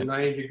flex him to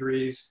 90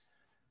 degrees,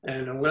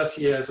 and unless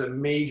he has a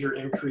major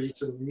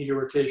increase in medial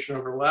rotation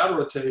over lateral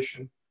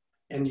rotation,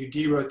 and you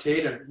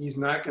derotate him, he's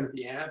not going to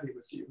be happy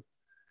with you,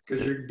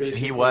 because you're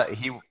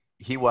basically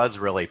he was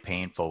really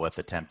painful with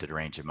attempted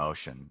range of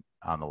motion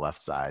on the left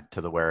side, to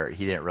the where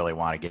he didn't really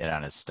want to get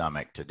on his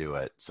stomach to do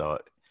it. So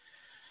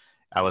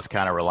I was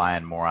kind of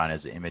relying more on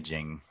his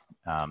imaging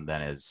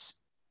than his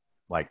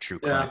like true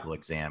clinical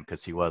exam,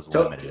 because he was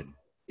limited.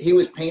 He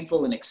was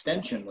painful in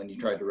extension when you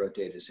tried to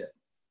rotate his hip.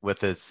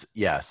 With his,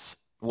 yes.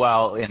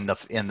 Well, in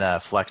the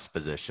flex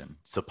position,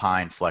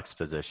 supine flex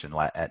position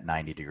at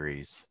 90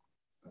 degrees.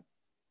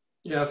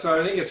 Yeah, so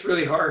I think it's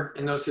really hard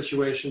in those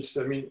situations.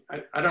 I mean,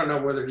 I don't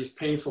know whether he's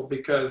painful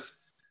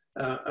because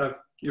of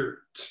you're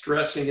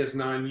stressing his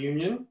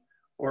non-union,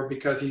 or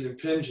because he's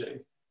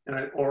impinging,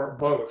 or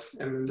both.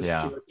 And in this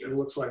situation, it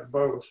looks like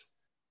both.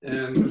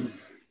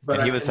 But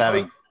and he was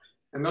having.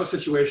 In those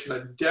situations,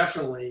 I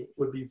definitely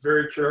would be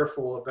very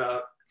careful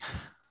about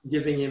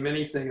giving him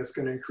anything that's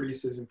going to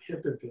increase his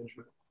hip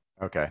impingement.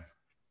 Okay.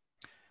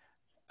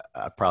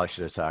 I probably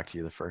should have talked to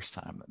you the first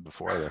time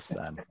before this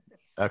then.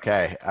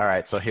 Okay. All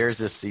right. So here's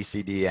this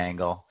CCD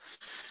angle.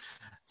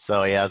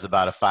 So he has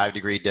about a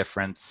 5-degree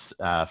difference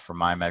from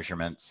my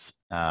measurements.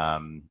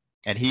 And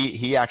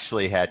he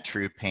actually had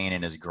true pain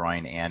in his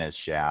groin and his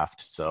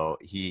shaft. So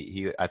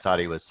I thought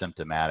he was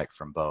symptomatic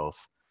from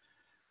both.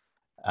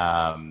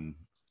 And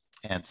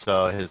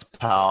so his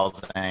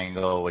Powell's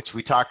angle, which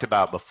we talked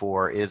about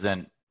before,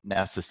 isn't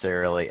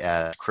necessarily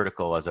as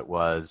critical as it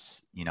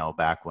was, you know,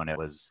 back when it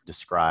was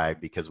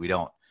described, because we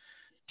don't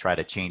try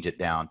to change it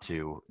down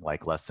to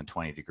like less than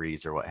 20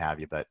 degrees or what have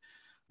you. But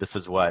this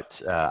is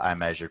what I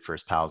measured for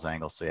his Powell's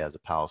angle. So he has a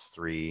Powell's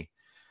 3.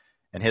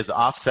 And his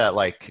offset,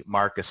 like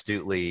Mark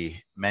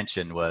astutely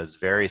mentioned, was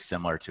very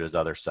similar to his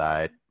other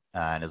side.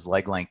 And his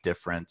leg length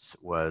difference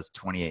was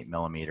 28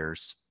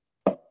 millimeters.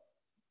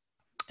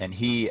 And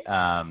he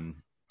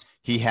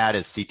had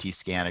his CT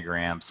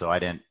scanogram, so I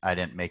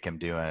didn't make him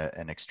do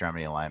an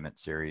extremity alignment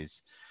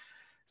series.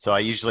 So I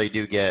usually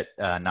do get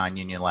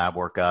non-union lab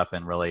workup,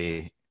 and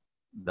really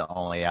the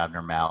only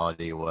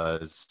abnormality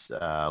was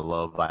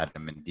low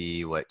vitamin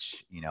D,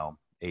 which, you know,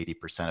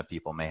 80% of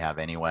people may have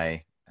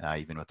anyway,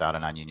 even without a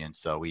non-union.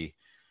 So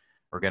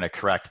we're going to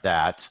correct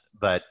that.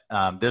 But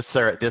this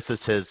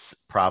is his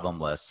problem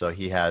list. So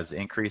he has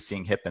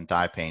increasing hip and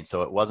thigh pain.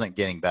 So it wasn't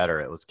getting better,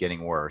 it was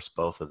getting worse,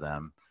 both of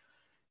them.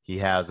 He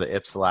has a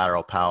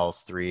ipsilateral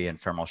Powell's 3 and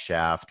femoral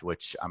shaft,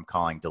 which I'm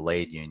calling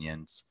delayed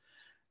unions.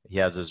 He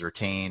has his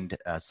retained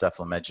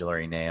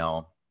cephalomedullary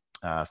nail,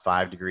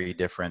 5-degree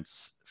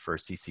difference for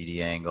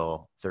CCD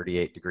angle,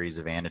 38 degrees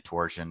of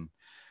antitorsion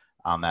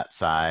on that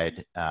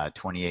side,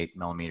 28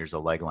 millimeters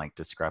of leg length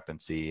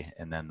discrepancy,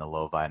 and then the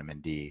low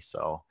vitamin D.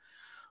 So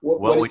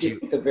what would you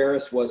think the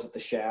varus was at the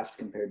shaft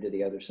compared to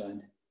the other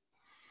side?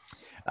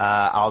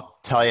 I'll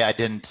tell you, it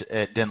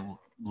didn't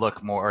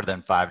look more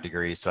than 5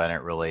 degrees, so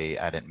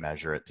I didn't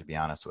measure it, to be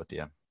honest with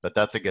you. But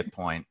that's a good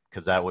point,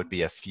 because that would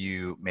be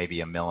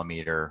maybe a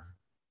millimeter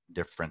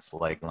difference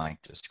leg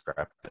length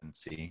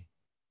discrepancy.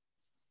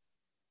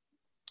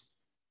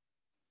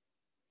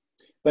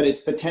 But it's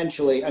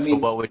potentially, I mean,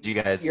 what would you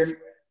guys?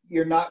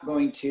 You're not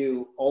going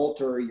to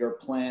alter your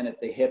plan at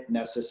the hip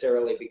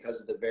necessarily because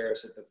of the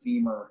varus at the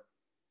femur.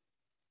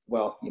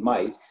 Well, you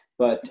might,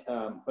 but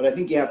I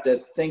think you have to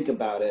think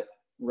about it,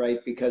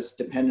 right? Because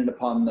dependent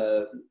upon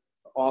the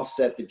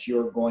offset that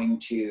you're going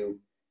to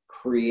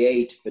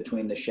create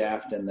between the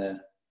shaft and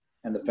the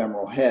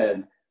femoral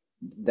head,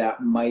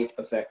 that might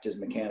affect his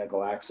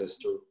mechanical access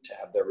to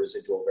have the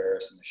residual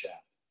varus in the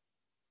shaft.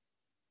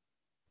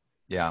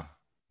 Yeah.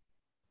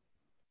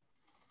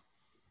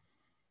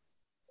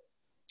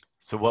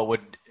 So what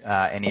would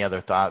any other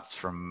thoughts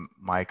from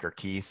Mike or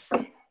Keith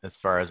as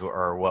far as,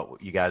 or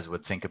what you guys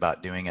would think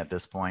about doing at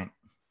this point?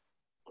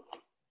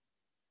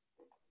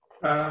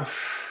 Yeah,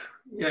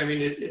 I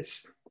mean,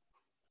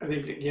 I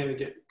think, again,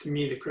 to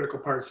me, the critical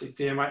part is the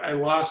exam. I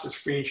lost a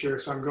screen share,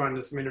 so I'm going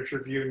this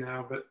miniature view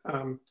now, but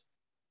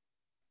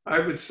I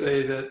would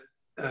say that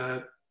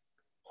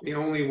the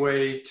only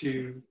way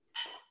to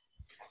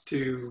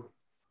to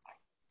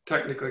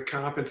technically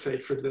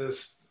compensate for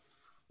this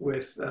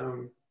with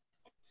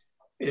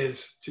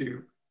is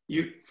to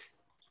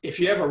if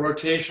you have a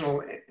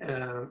rotational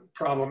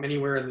problem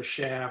anywhere in the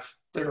shaft,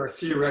 there are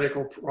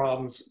theoretical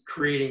problems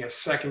creating a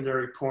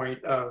secondary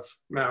point of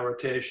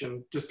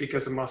malrotation just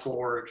because of muscle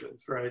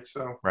origins, right?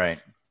 So, Right.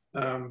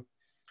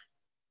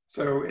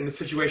 So in a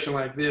situation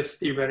like this,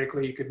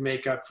 theoretically, you could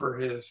make up for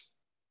his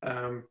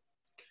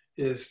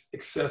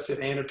excessive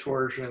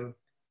anatorsion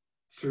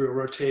through a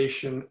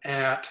rotation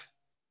at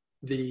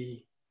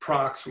the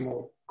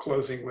proximal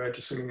closing wedge,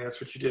 assuming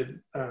that's what you did,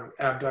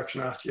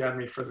 abduction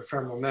osteotomy for the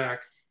femoral neck,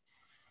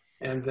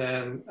 and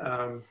then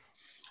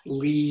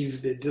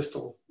leave the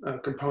distal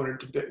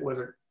component a bit,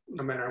 whether,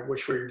 no matter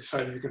which way you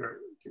decide you're going to,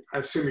 I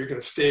assume you're going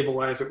to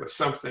stabilize it with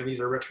something,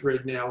 either a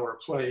retrograde nail or a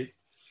plate.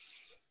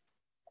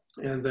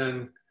 And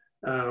then,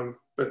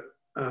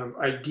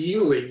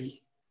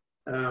 ideally,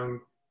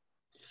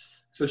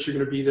 since you're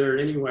going to be there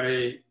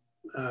anyway,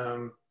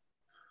 and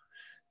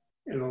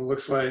it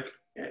looks like,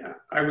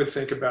 I would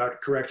think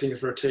about correcting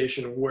his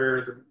rotation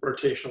where the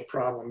rotational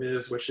problem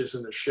is, which is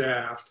in the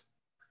shaft,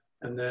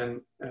 and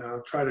then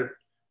try to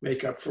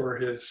make up for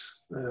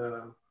his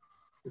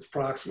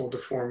proximal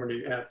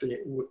deformity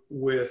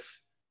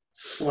with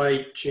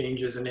slight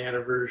changes in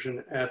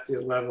anteversion at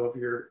the level of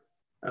your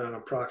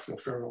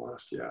proximal femoral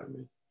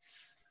osteotomy.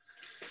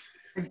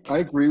 I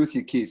agree with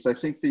you, Keith. I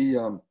think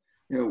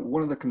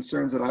one of the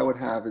concerns that I would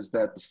have is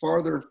that the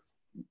farther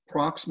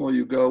proximal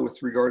you go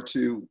with regard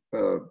to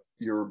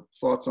your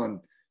thoughts on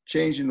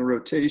changing the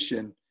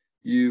rotation,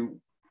 the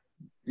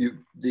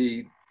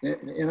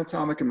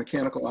anatomic and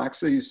mechanical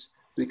axes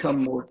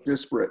become more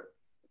disparate,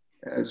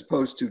 as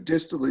opposed to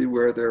distally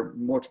where they're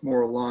much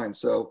more aligned.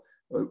 So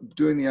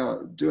doing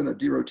the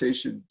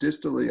derotation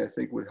distally, I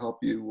think, would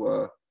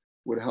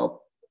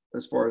help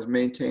as far as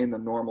maintain the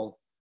normal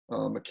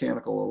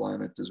mechanical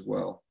alignment as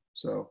well.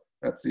 So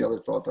that's the other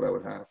thought that I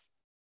would have.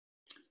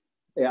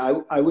 Yeah,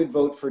 I would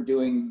vote for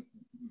doing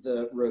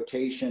the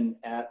rotation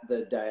at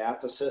the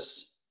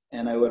diaphysis,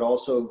 and I would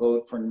also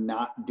vote for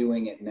not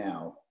doing it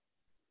now.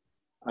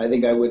 I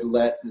think I would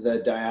let the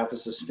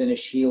diaphysis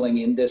finish healing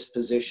in this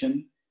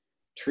position,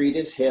 treat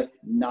his hip,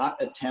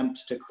 not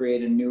attempt to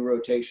create a new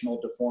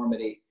rotational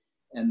deformity,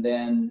 and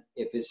then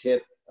if his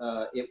hip,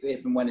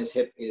 if and when his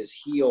hip is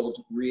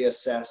healed,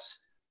 reassess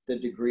the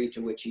degree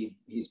to which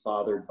he's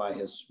bothered by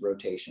his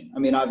rotation. I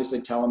mean,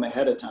 obviously tell him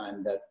ahead of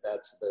time that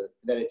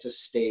it's a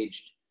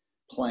staged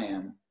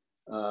plan.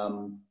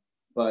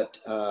 But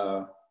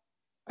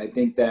I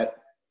think that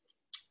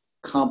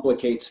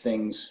complicates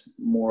things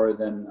more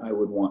than I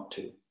would want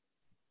to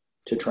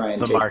try and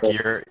so take Mark,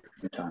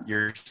 time.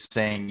 You're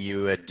saying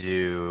you would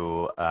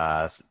do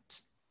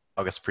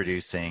August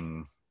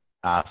producing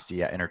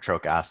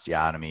intertroch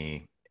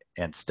osteotomy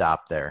and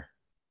stop there.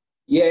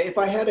 Yeah, if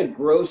I had a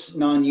gross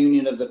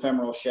non-union of the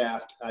femoral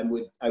shaft, I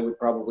would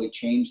probably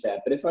change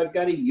that. But if I've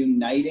got a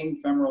uniting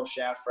femoral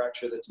shaft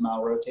fracture that's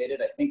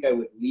malrotated, I think I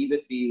would leave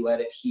it be,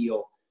 let it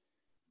heal,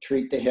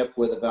 treat the hip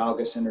with a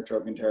valgus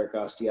intertrochanteric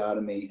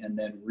osteotomy, and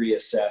then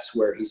reassess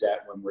where he's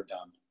at when we're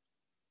done.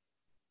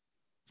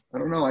 I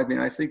don't know. I mean,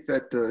 I think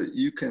that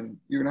you're going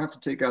to have to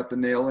take out the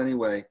nail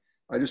anyway.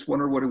 I just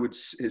wonder what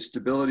his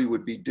stability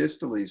would be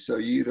distally. So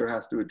you either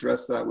have to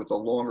address that with a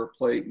longer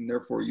plate and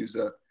therefore use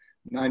a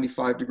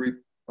 95-degree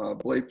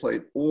blade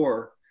plate,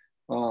 or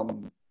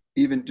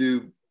even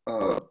you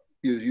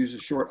use a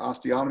short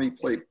osteotomy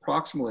plate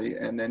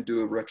proximally and then do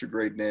a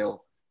retrograde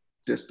nail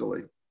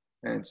distally.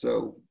 And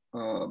so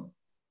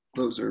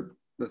those are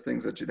the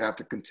things that you'd have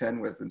to contend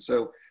with. And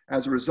so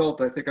as a result,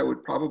 I think I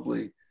would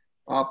probably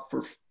opt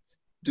for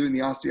doing the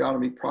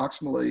osteotomy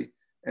proximally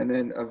and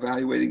then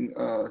evaluating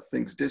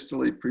things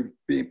distally,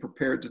 being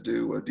prepared to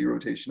do a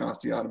derotation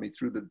osteotomy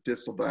through the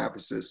distal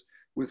diaphysis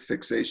with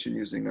fixation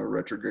using a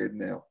retrograde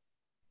nail.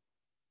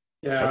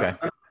 Yeah,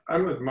 okay.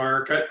 I'm with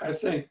Mark. I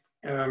think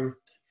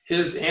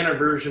his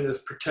anteversion is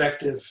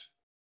protective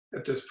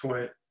at this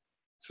point.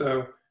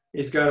 So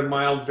he's got a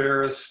mild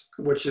varus,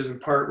 which is in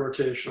part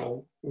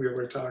rotational. We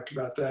already talked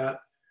about that.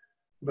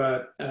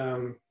 But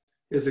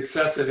his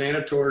excessive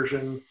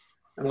anatorsion,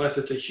 unless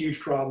it's a huge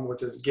problem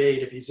with his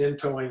gait, if he's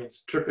in-toeing and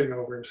tripping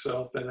over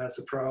himself, then that's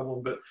a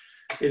problem. But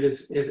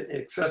his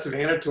excessive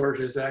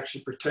anatorsion is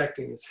actually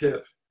protecting his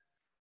hip.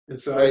 And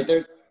so right,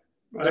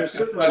 there's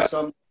certainly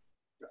some.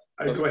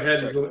 I go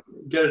ahead and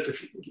get it to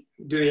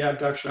do the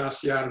abduction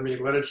osteotomy,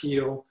 let it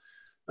heal.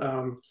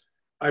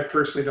 I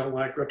personally don't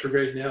like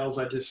retrograde nails.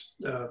 I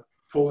just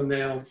pull a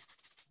nail,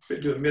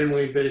 do a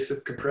minimally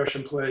invasive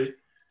compression plate,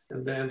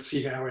 and then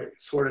see how it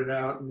sorted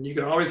out. And you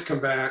can always come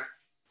back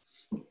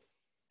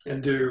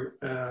and do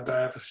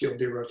diaphyseal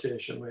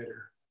derotation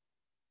later.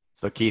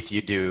 So Keith,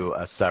 you do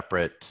a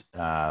separate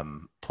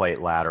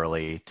plate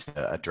laterally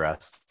to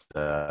address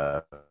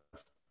the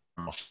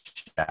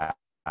shaft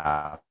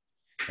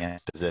and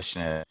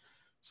position it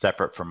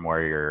separate from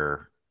where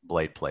your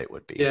blade plate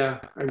would be. Yeah,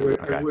 I would.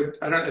 Okay.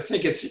 I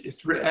think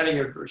it's adding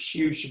a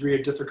huge degree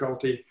of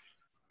difficulty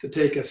to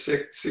take a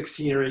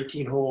 16 or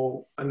 18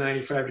 hole, a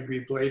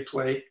 95-degree blade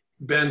plate,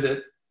 bend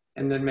it,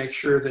 and then make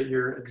sure that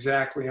you're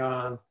exactly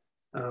on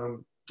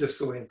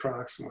distally and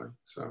proximally.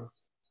 So,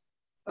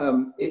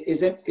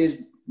 is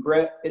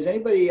Brett? Is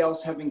anybody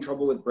else having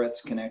trouble with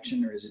Brett's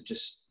connection, or is it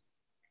just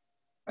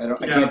I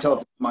don't? yeah. I can't tell.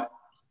 If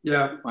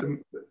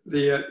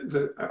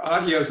The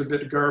audio is a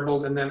bit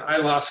garbled, and then I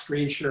lost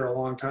screen share a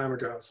long time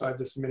ago, so I have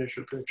this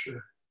miniature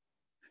picture.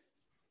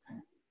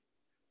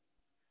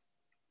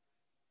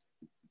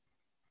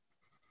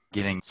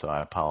 So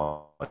I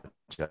apologize.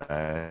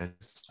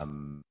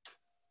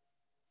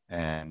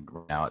 And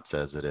now it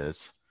says it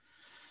is.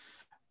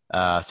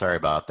 Sorry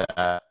about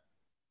that.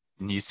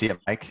 Can you see it,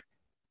 Mike?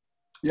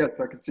 Yes,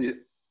 I can see it.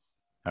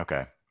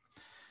 Okay.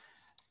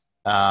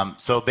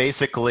 So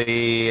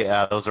basically,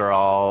 those are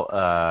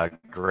all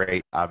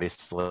great,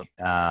 obviously.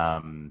 I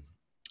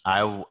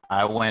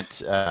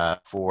went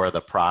for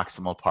the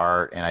proximal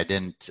part, and I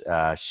didn't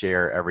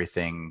share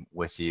everything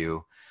with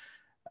you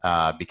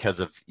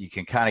because you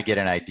can kind of get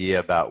an idea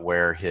about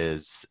where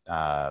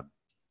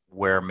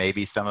where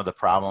maybe some of the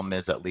problem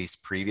is, at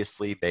least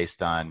previously,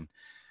 based on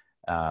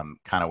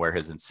kind of where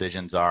his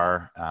incisions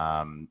are,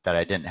 that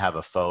I didn't have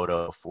a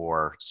photo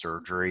for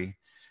surgery.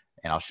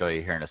 And I'll show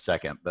you here in a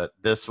second. But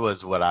this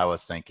was what I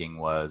was thinking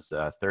was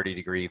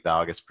 30-degree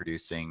valgus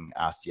producing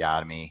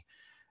osteotomy.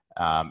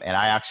 And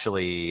I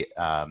actually,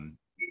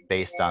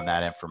 based on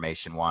that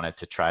information, wanted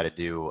to try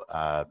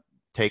to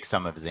take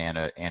some of his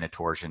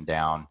anatorsion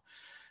down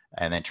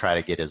and then try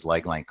to get his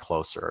leg length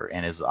closer.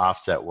 And his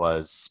offset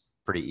was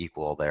pretty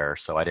equal there.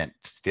 So I didn't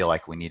feel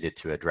like we needed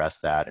to address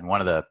that. And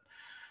one of the,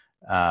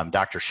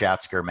 Dr.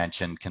 Schatzker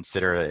mentioned,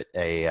 consider it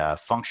a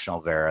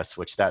functional varus,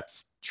 which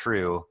that's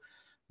true.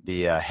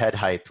 The head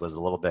height was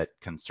a little bit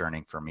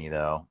concerning for me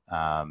though.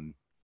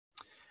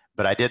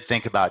 But I did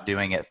think about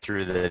doing it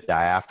through the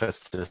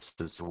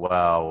diaphysis as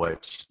well,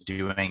 which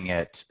doing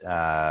it,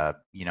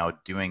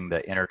 doing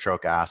the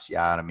intertroch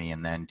osteotomy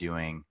and then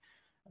doing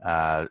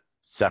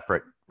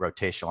separate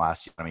rotational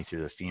osteotomy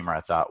through the femur, I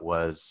thought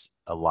was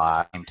a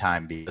lot in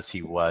time because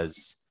he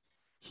was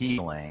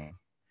healing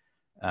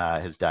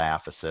his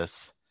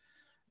diaphysis.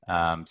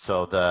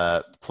 So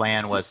the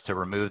plan was to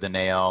remove the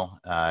nail,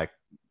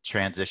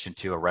 transition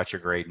to a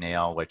retrograde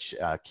nail, which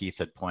Keith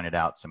had pointed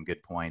out some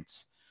good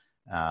points.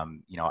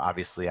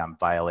 Obviously I'm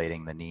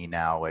violating the knee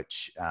now,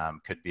 which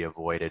could be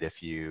avoided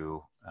if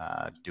you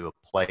do a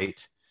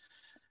plate.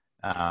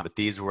 But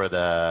these were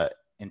the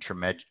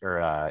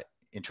intraoperative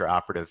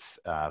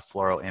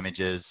fluoro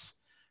images.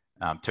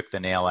 Took the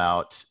nail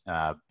out,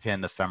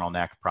 pinned the femoral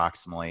neck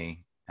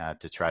proximally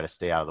to try to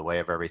stay out of the way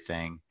of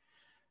everything.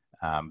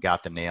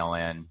 Got the nail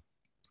in.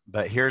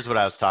 But here's what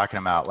I was talking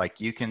about. Like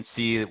you can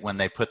see when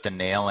they put the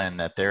nail in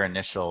that their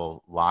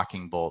initial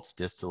locking bolts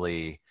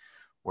distally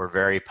were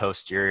very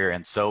posterior,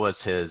 and so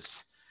was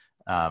his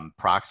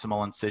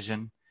proximal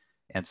incision.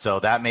 And so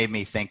that made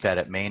me think that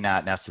it may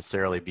not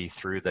necessarily be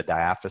through the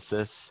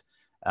diaphysis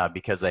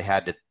because they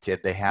had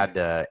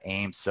to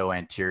aim so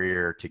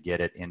anterior to get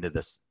it into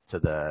to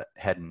the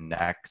head and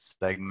neck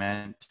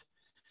segment.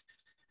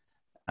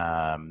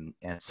 And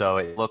so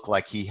it looked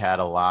like he had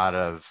a lot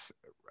of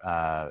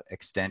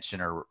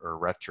extension or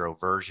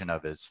retroversion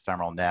of his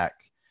femoral neck,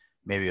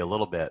 maybe a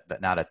little bit,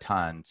 but not a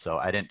ton. So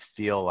I didn't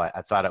feel like,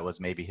 I thought it was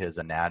maybe his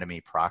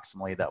anatomy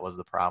proximally that was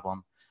the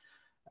problem.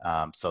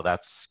 So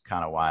that's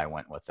kind of why I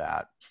went with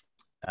that.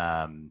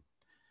 And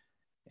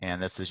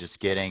this is just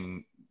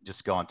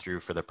going through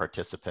for the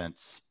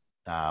participants,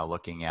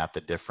 looking at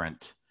the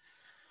different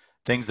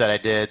things that I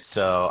did.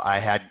 So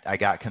I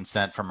got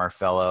consent from our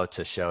fellow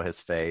to show his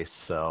face.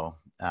 So,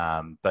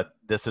 but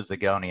this is the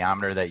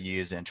goniometer that you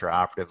use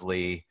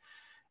intraoperatively.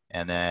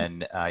 And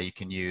then you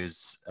can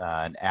use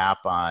an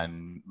app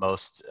on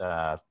most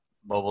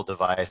mobile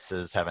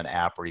devices have an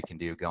app where you can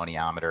do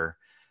goniometer.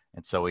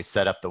 And so we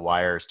set up the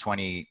wires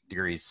 20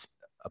 degrees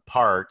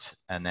apart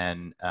and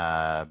then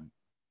got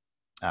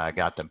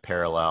them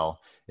parallel.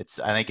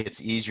 I think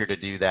it's easier to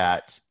do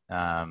that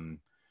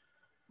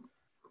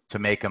to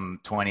make them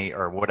 20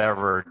 or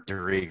whatever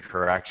degree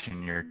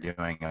correction you're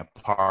doing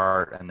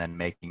apart and then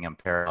making them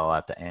parallel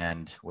at the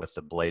end with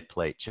the blade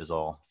plate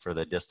chisel for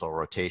the distal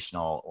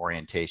rotational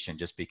orientation,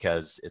 just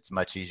because it's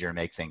much easier to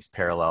make things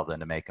parallel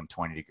than to make them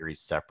 20 degrees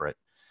separate.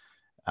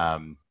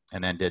 And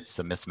then did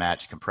some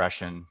mismatch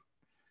compression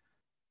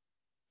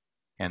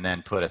and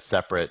then put a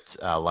separate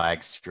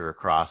lag screw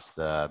across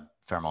the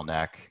femoral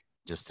neck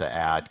just to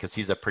add, because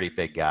he's a pretty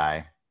big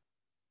guy.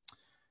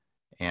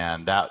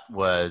 And that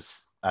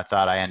was, I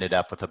thought I ended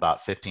up with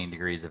about 15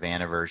 degrees of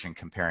anteversion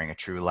comparing a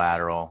true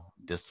lateral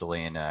distally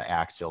and an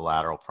axial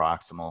lateral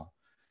proximal.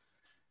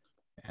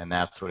 And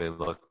that's what it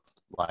looked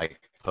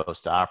like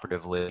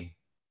post-operatively.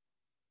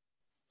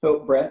 So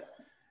Brett?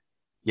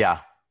 Yeah.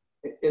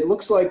 It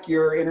looks like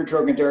your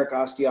intertrochanteric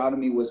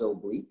osteotomy was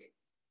oblique.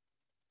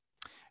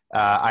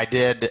 I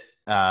did,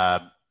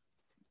 I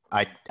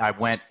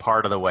went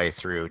part of the way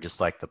through, just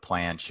like the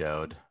plan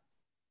showed.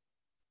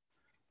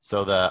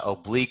 So the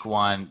oblique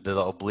one, the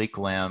oblique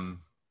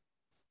limb,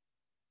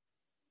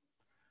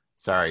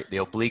 sorry, the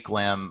oblique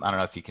limb, I don't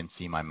know if you can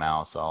see my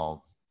mouse.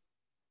 I'll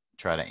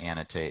try to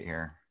annotate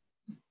here.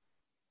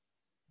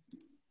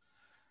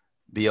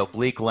 The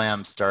oblique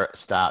limb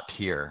stopped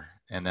here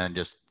and then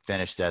just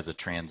finished as a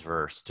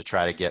transverse to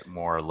try to get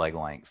more leg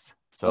length.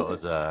 So Okay. it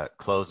was a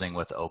closing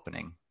with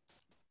opening.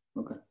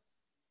 Okay.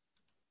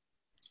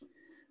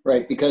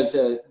 Right, because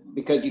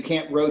you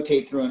can't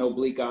rotate through an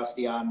oblique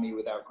osteotomy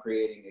without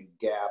creating a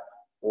gap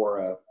or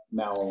a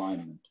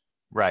malalignment.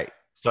 Right.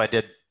 So I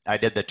did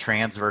the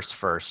transverse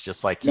first,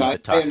 just like Keith No, had I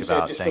talked understand,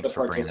 about. just for Thanks the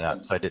for bringing it up.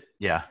 participants. So I did,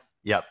 yeah,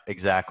 yep,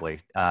 exactly.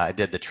 I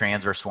did the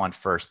transverse one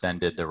first, then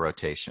did the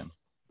rotation.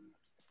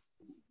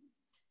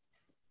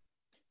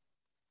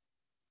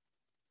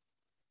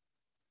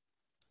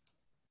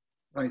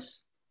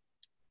 Nice.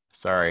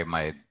 Sorry,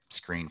 my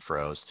screen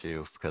froze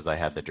too because I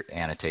had the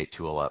annotate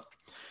tool up.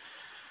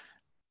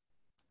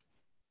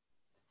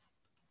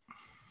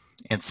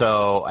 And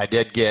so I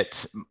did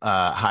get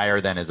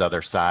higher than his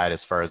other side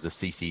as far as the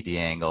CCD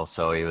angle.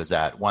 So he was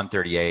at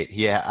 138.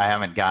 I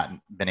haven't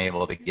been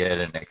able to get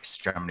an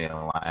extremity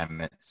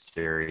alignment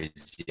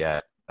series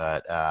yet,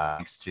 but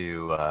thanks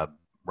to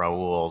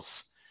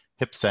Raul's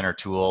hip center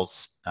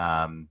tools,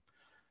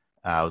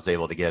 I was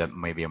able to get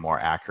maybe a more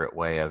accurate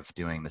way of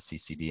doing the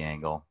CCD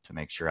angle to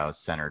make sure I was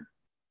centered.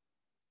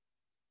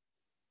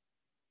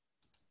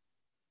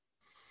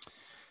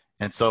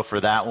 And so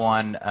for that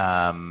one,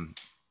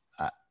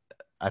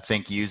 I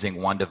think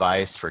using one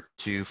device for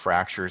 2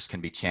 fractures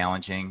can be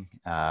challenging,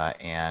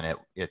 and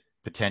it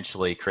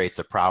potentially creates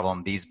a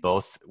problem. These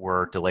both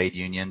were delayed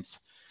unions,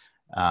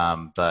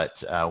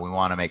 but we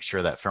want to make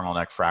sure that femoral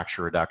neck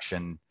fracture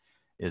reduction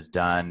is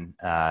done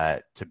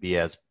to be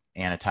as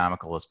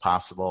anatomical as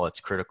possible. It's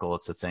critical.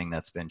 It's a thing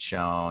that's been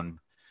shown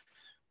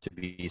to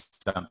be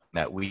something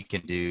that we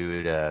can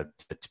do to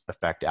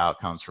affect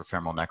outcomes for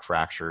femoral neck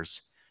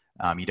fractures.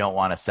 You don't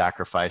want to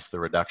sacrifice the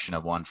reduction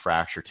of one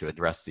fracture to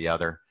address the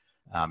other.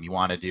 You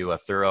want to do a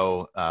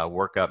thorough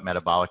workup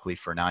metabolically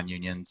for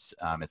non-unions.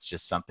 It's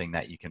just something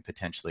that you can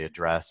potentially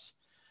address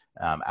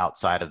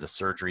outside of the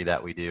surgery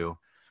that we do.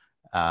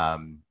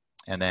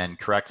 And then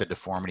correct the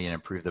deformity and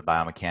improve the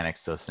biomechanics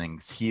so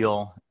things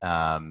heal.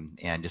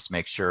 And just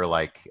make sure,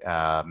 like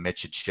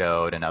Mitch had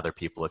showed and other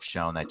people have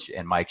shown that,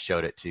 and Mike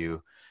showed it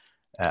too,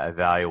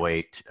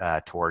 evaluate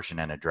torsion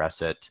and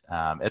address it.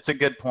 It's a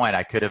good point.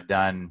 I could have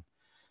done,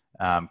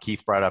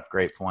 Keith brought up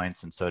great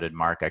points, and so did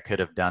Mark. I could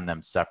have done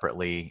them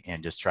separately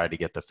and just tried to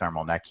get the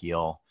femoral neck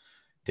heal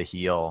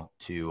to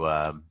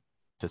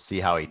see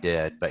how he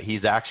did. But he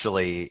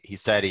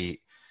said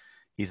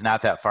he's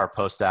not that far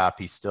post-op.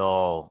 He's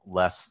still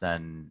less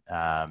than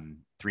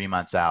 3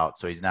 months out,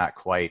 so he's not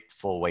quite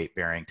full weight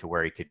bearing to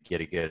where he could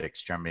get a good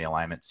extremity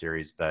alignment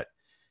series. But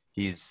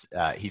he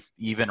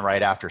even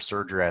right after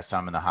surgery, I saw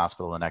him in the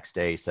hospital the next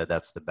day. He said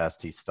that's the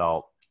best he's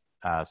felt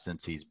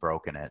since he's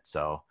broken it.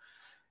 So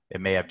it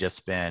may have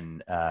just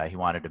been he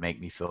wanted to make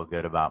me feel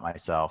good about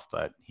myself,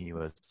 but he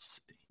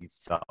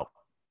felt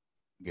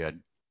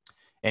good.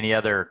 Any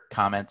other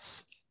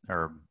comments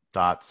or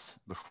thoughts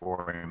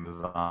before we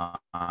move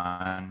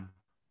on?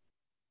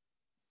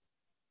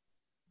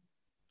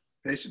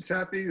 Patient's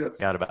happy.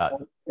 That's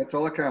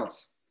all that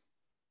counts.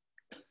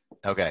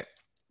 Okay,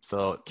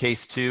 so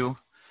case 2.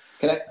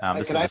 Can I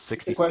this is a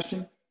 60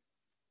 question?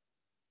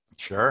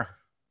 Sure.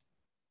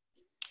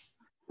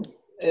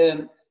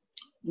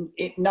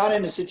 Not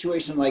in a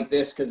situation like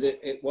this, because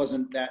it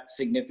wasn't that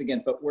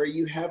significant, but where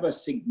you have a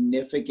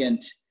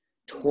significant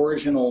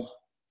torsional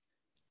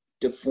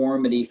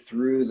deformity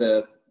through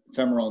the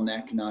femoral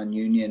neck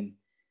non-union,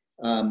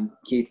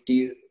 Keith,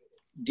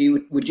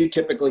 would you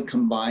typically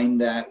combine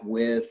that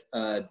with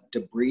a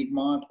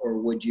debridement, or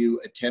would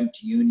you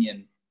attempt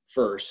union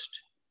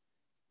first,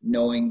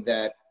 knowing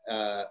that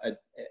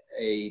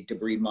a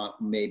debridement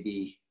may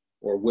be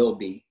or will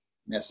be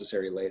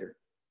necessary later?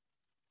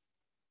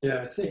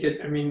 Yeah, I think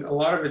I mean, a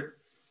lot of it,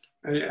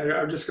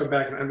 I'll just go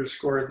back and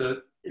underscore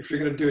that if you're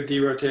going to do a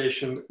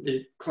derotation,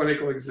 the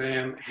clinical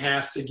exam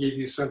has to give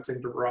you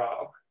something to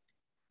rob.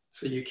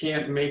 So you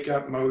can't make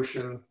up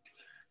motion.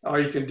 All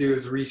you can do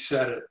is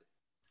reset it.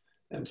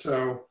 And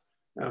so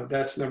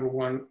that's number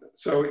one.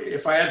 So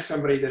if I had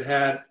somebody that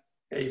had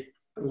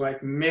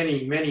like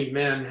many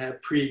men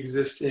have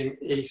pre-existing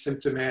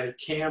asymptomatic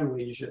CAM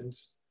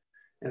lesions,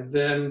 and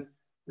then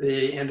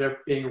they end up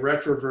being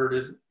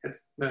retroverted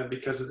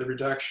because of the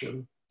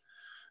reduction.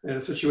 In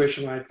a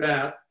situation like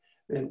that,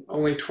 and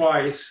only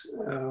twice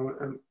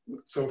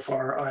so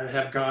far I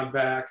have gone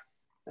back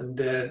and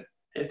then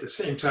at the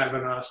same time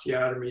an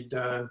osteotomy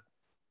done.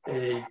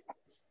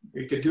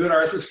 You could do it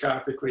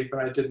arthroscopically, but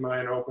I did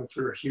mine open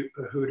through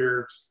a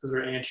Hooter because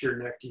they're anterior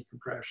neck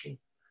decompression.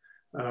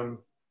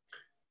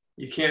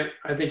 You can't,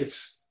 I think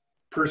it's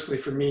personally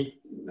for me,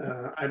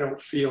 I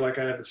don't feel like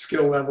I have the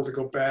skill level to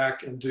go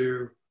back and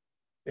do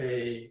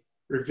a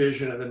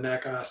revision of the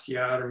neck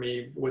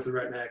osteotomy with a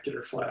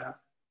retinacular flap.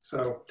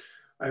 So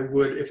I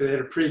would, if they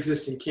had a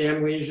pre-existing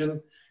CAM lesion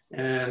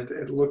and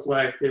it looked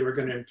like they were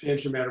going to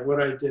impinge no matter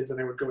what I did, then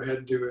I would go ahead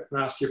and do an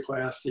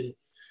osteoplasty,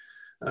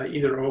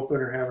 either open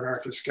or have an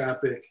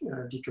arthroscopic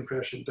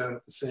decompression done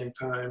at the same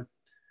time.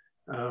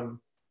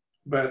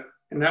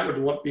 And that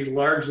would be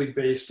largely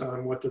based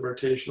on what the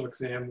rotational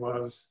exam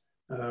was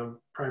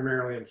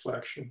primarily in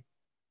flexion.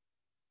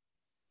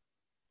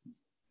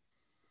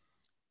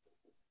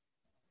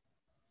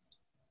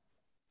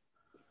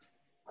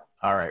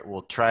 All right,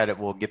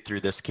 we'll get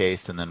through this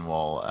case and then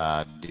we'll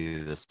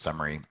do the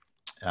summary.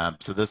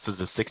 So this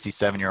is a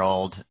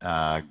 67-year-old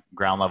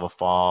ground level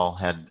fall,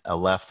 had a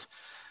left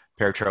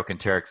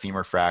paratrochanteric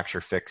femur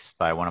fracture fixed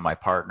by one of my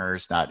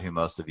partners, not who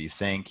most of you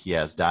think. He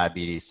has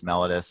diabetes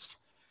mellitus.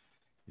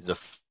 He's a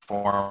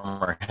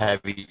former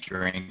heavy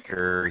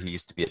drinker. He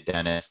used to be a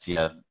dentist. He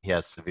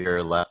has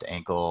severe left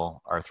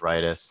ankle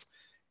arthritis,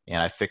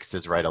 and I fixed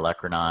his right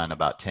olecranon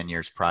about 10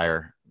 years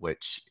prior,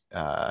 which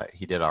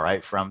he did all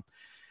right from.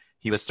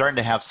 He was starting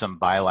to have some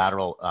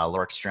bilateral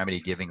lower extremity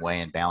giving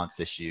way and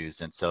balance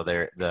issues. And so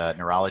the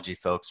neurology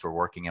folks were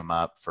working him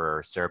up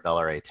for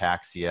cerebellar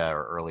ataxia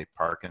or early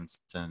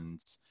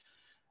Parkinson's.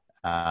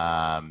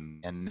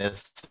 And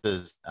this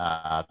is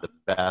the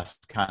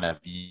best kind of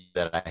view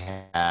that I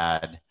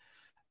had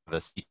of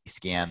a CT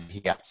scan he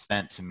got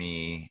sent to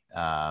me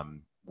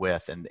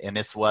with. And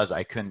this was,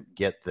 I couldn't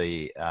get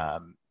the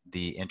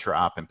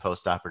intra-op and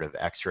post-operative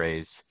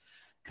x-rays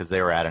because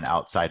they were at an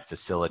outside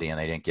facility and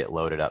they didn't get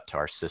loaded up to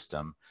our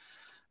system.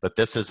 But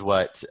this is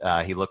what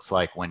he looks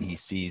like when he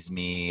sees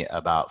me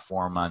about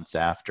 4 months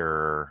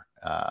after.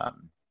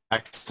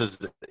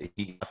 Actually,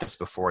 he got this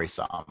before he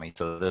saw me.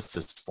 So this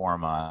is 4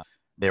 months.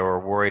 They were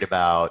worried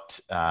about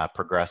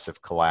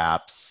progressive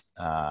collapse,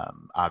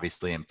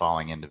 obviously, and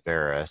falling into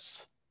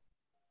varus.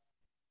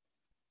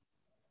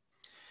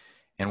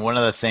 And one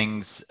of the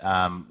things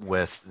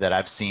that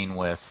I've seen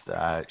with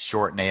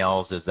short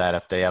nails is that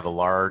if they have a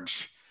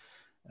large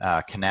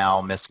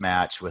canal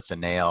mismatch with the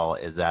nail,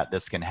 is that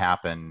this can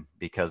happen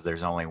because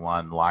there's only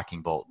one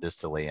locking bolt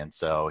distally. And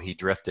so he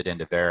drifted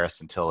into varus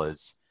until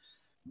his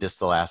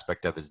distal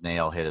aspect of his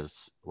nail hit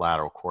his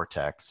lateral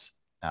cortex.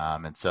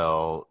 And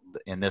so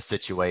in this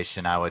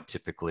situation, I would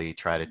typically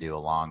try to do a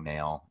long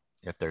nail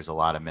if there's a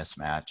lot of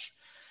mismatch.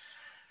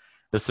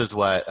 This is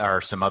what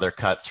are some other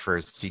cuts for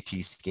his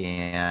CT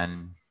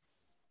scan.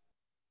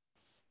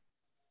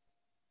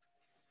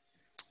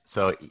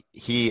 So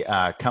he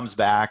comes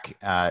back.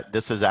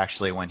 This is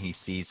actually when he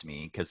sees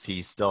me because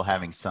he's still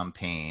having some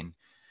pain.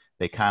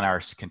 They kind of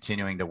are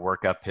continuing to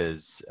work up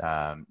his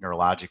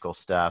neurological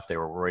stuff. They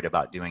were worried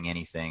about doing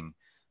anything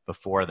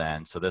before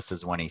then. So this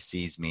is when he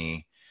sees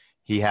me.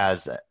 He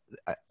has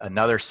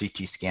another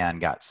CT scan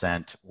got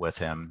sent with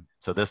him.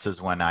 So this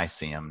is when I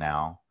see him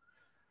now.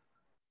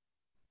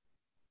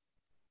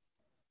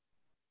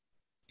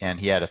 And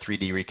he had a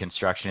 3D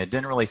reconstruction. It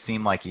didn't really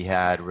seem like he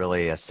had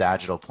really a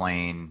sagittal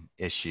plane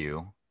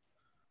issue,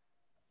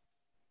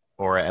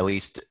 or at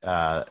least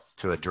to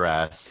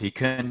address. He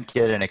couldn't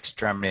get an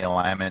extremity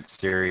alignment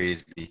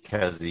series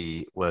because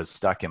he was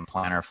stuck in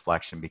plantar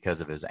flexion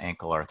because of his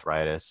ankle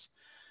arthritis.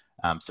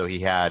 So he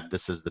had,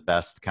 this is the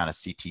best kind of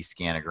CT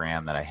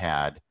scanogram that I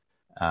had.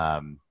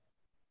 And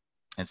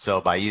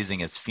so by using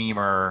his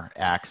femur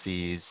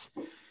axes,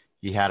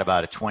 he had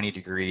about a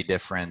 20-degree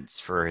difference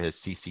for his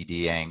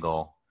CCD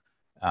angle.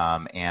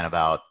 And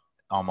about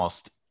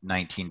almost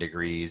 19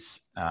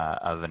 degrees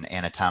of an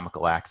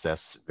anatomical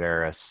axis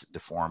varus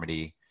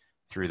deformity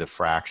through the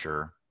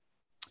fracture.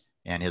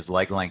 And his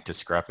leg length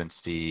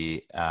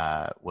discrepancy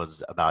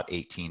was about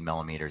 18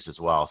 millimeters as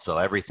well. So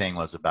everything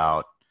was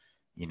about,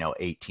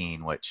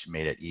 18, which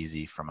made it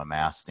easy from a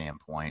mass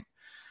standpoint.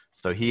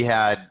 So he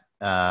had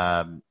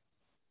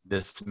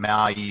this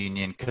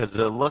malunion because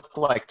it looked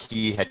like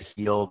he had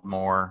healed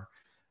more.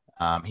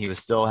 He was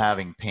still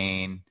having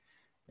pain.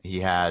 He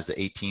has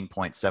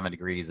 18.7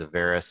 degrees of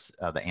varus,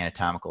 the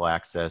anatomical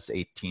axis,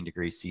 18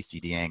 degrees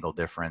CCD angle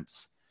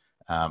difference.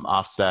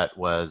 Offset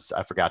was,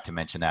 I forgot to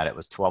mention that, it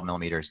was 12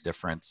 millimeters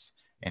difference,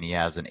 and he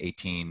has an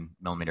 18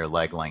 millimeter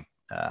leg length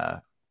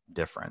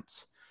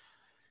difference.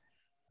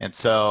 And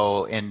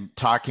so in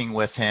talking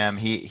with him,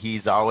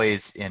 he's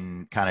always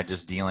in kind of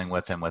just dealing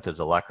with him with his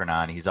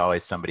olecranon. He's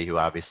always somebody who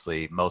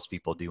obviously most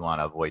people do want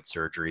to avoid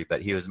surgery,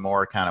 but he was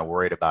more kind of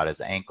worried about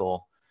his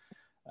ankle.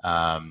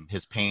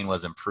 His pain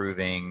was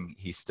improving.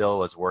 He still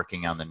was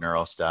working on the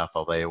neuro stuff,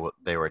 although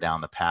they were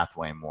down the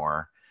pathway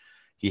more.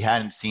 He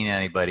hadn't seen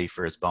anybody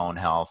for his bone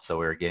health, so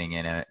we were getting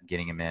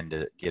him in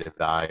to get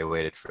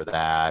evaluated for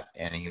that.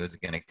 And he was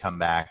going to come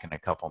back in a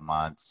couple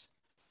months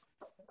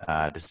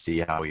to see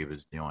how he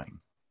was doing.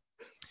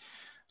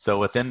 So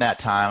within that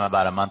time,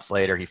 about a month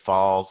later, he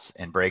falls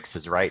and breaks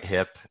his right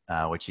hip,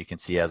 which you can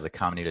see as a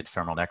comminuted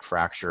femoral neck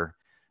fracture.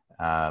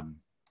 One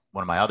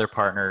of my other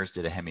partners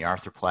did a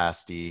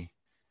hemiarthroplasty.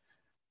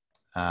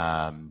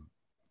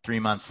 3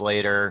 months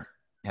later,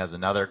 has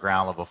another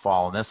ground level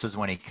fall. And this is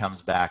when he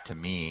comes back to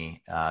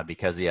me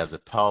because he has a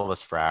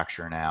pelvis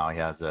fracture now. He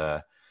has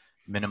a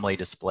minimally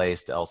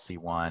displaced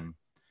LC1.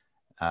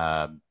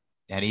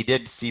 And he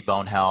did see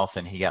bone health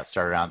and he got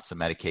started on some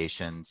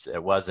medications.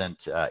 It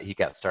wasn't, he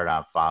got started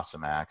on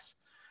Fosamax.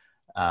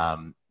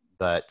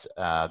 But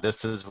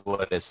this is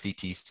what a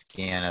CT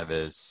scan of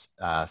his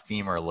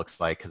femur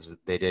looks like because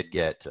they did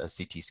get a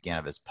CT scan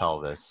of his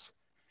pelvis.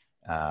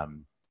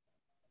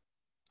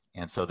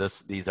 And so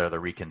these are the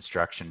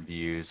reconstruction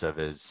views of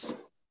his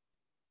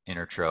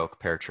intertroch,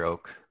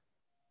 paratroch.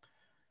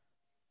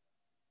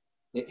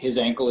 His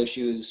ankle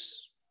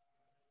issues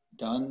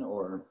done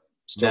or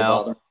still No,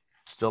 bothering?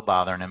 still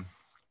bothering him.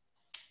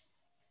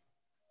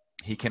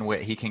 He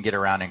can get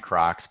around in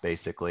Crocs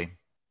basically.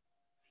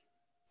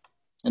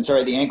 And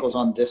sorry, the ankle's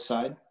on this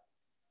side?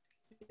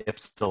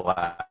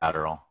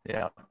 Ipsilateral,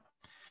 yeah.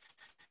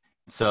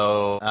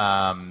 So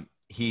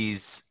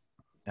he's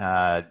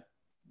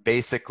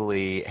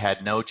basically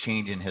had no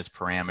change in his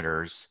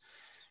parameters.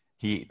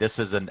 This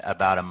is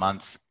about a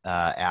month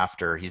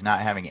after. He's not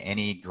having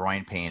any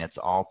groin pain. It's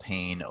all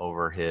pain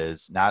over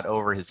not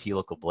over his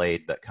helical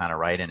blade, but kind of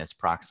right in his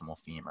proximal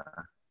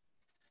femur.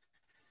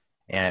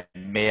 And it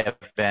may have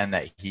been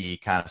that he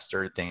kind of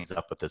stirred things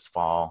up with his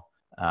fall,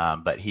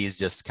 but he's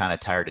just kind of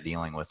tired of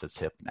dealing with his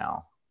hip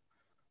now.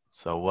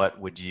 So what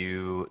would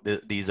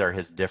these are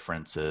his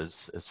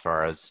differences as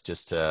far as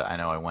I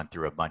know I went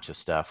through a bunch of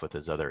stuff with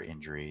his other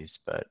injuries,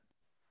 but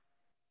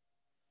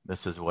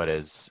this is what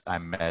I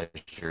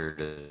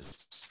measured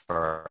as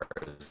far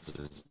as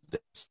his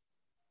distance.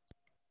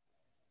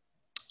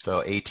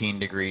 So 18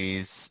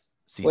 degrees,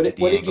 CCD what did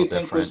angle you think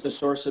difference. was the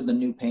source of the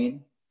new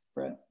pain,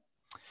 Brett?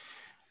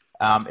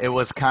 It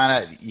was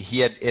kind of,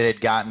 it had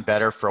gotten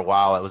better for a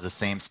while. It was the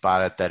same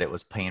spot that it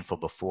was painful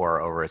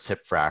before over his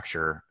hip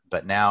fracture.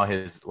 But now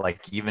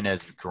even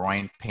his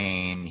groin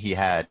pain, he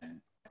had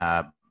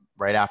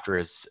right after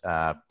his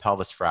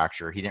pelvis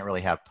fracture, he didn't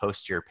really have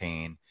posterior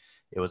pain.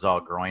 It was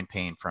all groin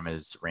pain from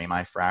his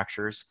rami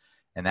fractures.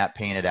 And that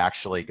pain had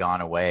actually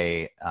gone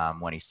away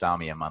when he saw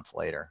me a month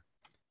later.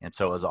 And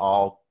so it was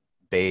all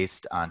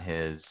based on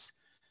his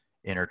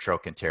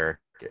intertrochanteric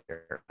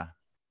area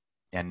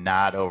and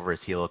not over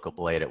his helical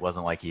blade. It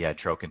wasn't like he had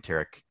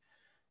trochanteric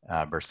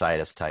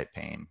bursitis type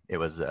pain. It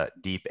was a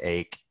deep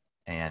ache,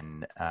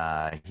 and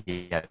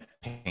he had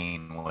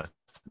pain with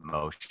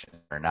motion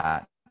or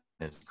not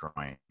his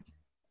groin.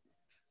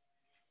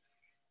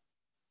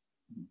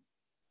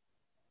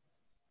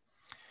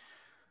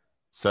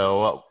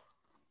 So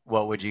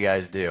what would you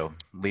guys do?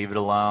 Leave it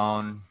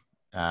alone,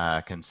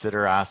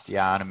 consider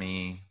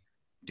osteotomy,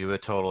 do a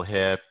total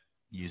hip,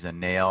 use a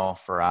nail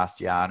for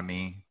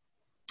osteotomy?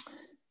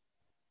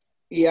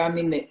 Yeah, I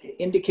mean,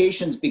 the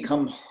indications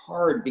become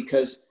hard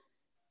because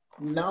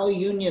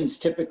malunions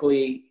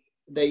typically,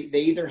 they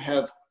either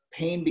have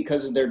pain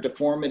because of their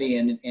deformity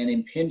and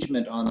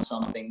impingement on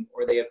something,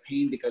 or they have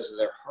pain because of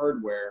their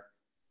hardware,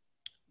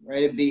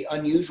 right? It'd be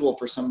unusual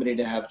for somebody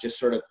to have just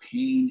sort of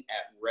pain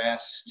at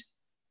rest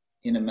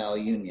in a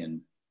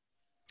malunion.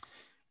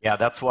 Yeah,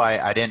 that's why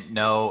I didn't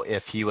know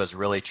if he was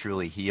really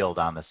truly healed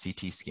on the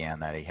CT scan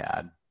that he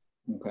had.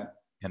 Okay.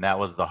 And that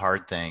was the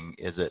hard thing,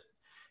 is it,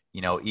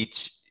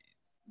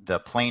 the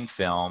plain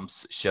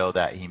films show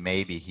that he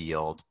may be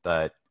healed,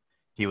 but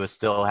he was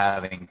still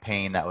having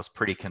pain that was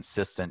pretty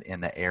consistent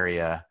in the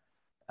area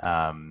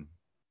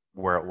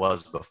where it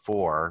was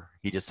before.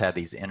 He just had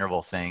these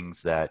interval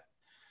things that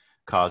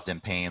caused him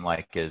pain,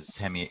 like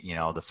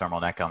the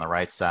femoral neck on the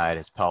right side,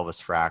 his pelvis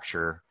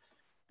fracture,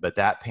 but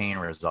that pain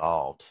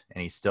resolved,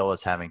 and he still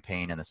was having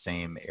pain in the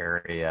same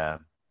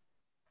area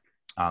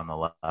on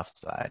the left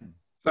side.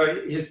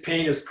 So his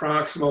pain is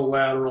proximal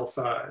lateral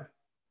thigh,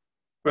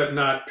 but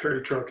not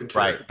peritrochanteric.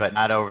 Right, but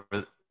not over.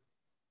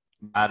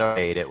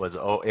 It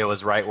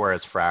was right where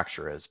his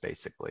fracture is,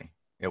 basically.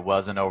 It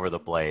wasn't over the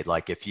blade.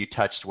 Like if you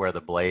touched where the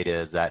blade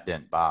is, that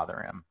didn't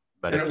bother him.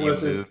 But if you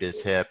moved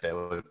his hip, it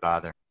would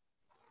bother him.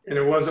 And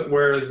it wasn't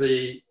where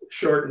the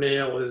short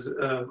nail is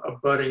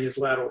abutting his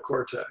lateral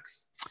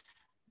cortex.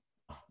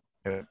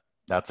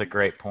 That's a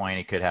great point.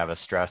 He could have a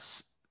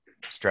stress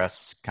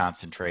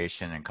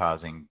concentration and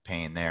causing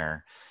pain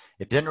there.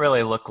 It didn't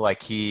really look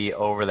like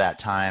over that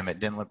time, it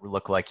didn't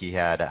look like he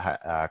had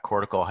a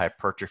cortical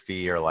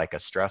hypertrophy or like a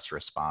stress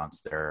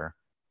response there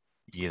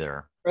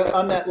either.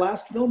 On that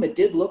last film, it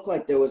did look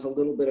like there was a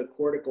little bit of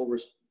cortical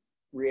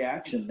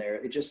reaction there.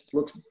 It just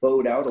looks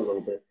bowed out a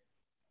little bit.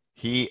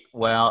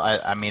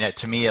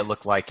 To me, it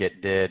looked like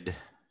it did.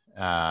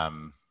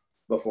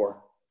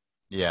 Before.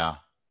 Yeah.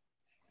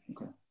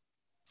 Okay.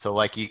 So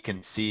like you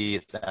can see,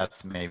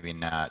 that's maybe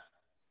not,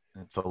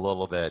 it's a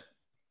little bit,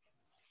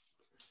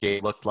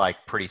 it looked like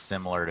pretty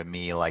similar to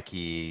me, like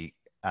he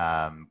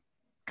kind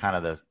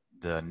of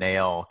the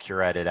nail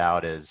curetted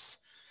out his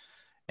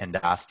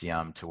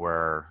endosteum to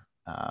where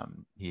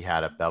he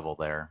had a bevel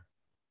there.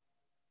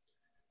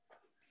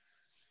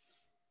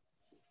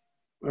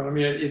 Well, I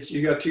mean,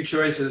 you got two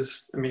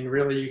choices. I mean,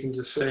 really, you can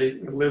just say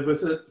live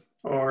with it,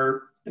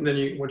 and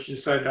then once you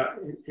decide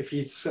if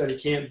he said he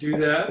can't do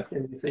that,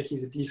 and you think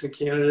he's a decent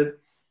candidate.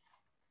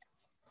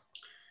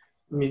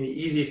 I mean, the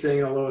easy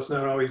thing, although it's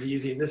not always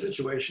easy in this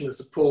situation, is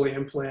to pull the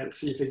implant,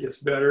 see if it gets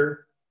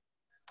better,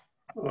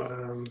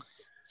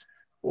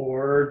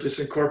 or just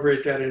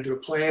incorporate that into a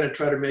plan and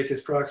try to make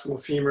his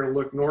proximal femur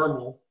look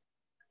normal.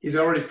 He's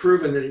already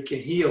proven that he can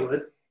heal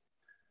it.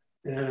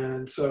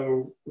 And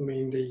so, I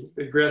mean, the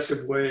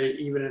aggressive way,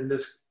 even in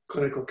this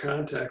clinical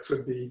context,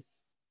 would be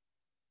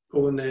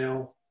pull a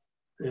nail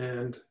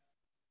and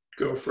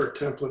go for a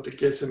template that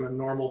gives him a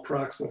normal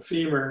proximal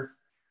femur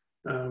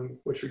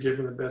which would give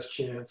him the best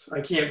chance.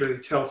 I can't really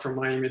tell from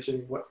my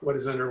imaging what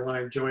his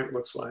underlying joint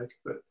looks like,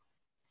 but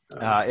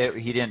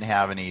he didn't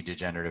have any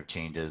degenerative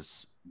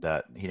changes.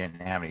 That he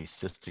didn't have any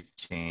cystic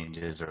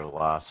changes or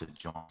loss of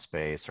joint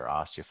space or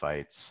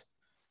osteophytes.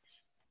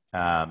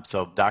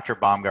 So Dr.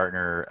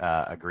 Baumgartner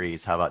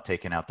agrees. How about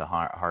taking out the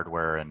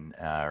hardware and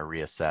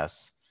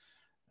reassess?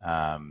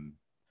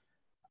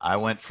 I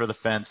went for the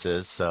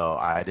fences, so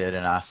I did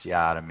an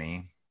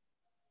osteotomy,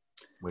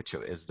 which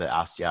is the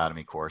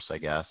osteotomy course, I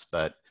guess.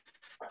 But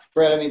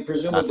Brett, I mean,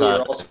 presumably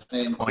you're also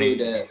going to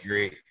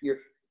include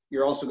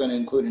you're also going to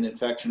include an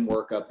infection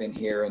workup in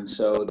here, and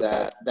so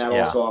that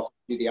also offers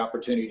you the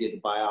opportunity to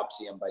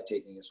biopsy him by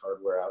taking his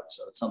hardware out.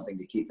 So it's something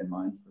to keep in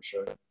mind for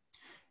sure.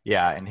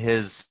 Yeah, and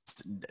his,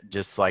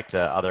 just like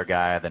the other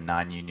guy, the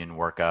non-union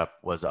workup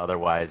was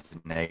otherwise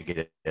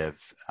negative.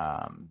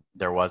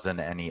 There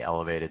wasn't any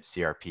elevated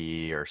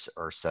CRP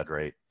or sed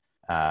rate,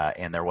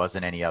 and there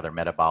wasn't any other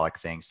metabolic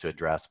things to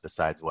address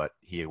besides what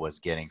he was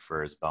getting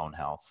for his bone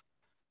health.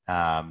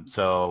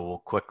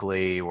 So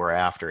quickly, we're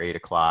after 8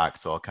 o'clock,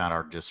 so I'll kind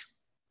of just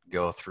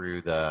go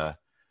through the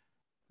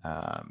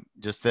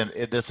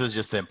this is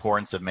just the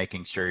importance of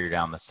making sure you're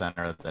down the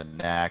center of the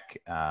neck.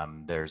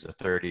 There's a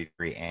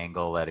 30-degree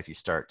angle that if you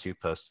start too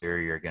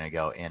posterior, you're going to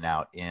go in,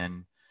 out,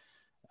 in,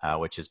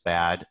 which is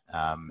bad.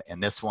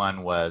 And this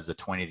one was a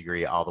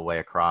 20-degree all the way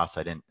across.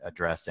 I didn't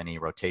address any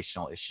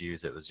rotational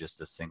issues. It was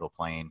just a single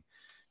plane.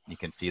 You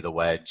can see the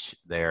wedge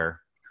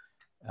there.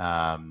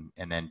 And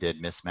then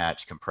did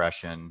mismatch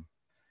compression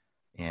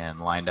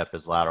and lined up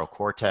his lateral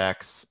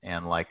cortex.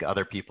 And like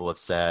other people have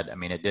said, I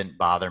mean, it didn't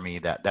bother me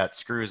that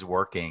screw's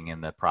working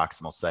in the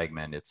proximal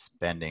segment, it's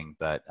bending,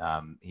 but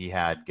he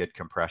had good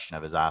compression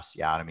of his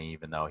osteotomy,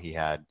 even though he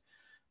had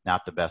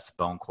not the best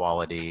bone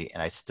quality.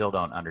 And I still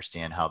don't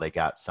understand how they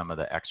got some of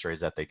the x-rays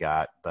that they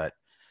got. But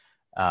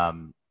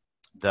one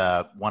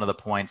of the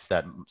points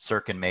that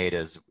Sirkin made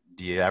is,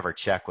 do you ever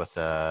check with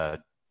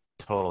a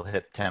total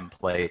hip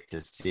template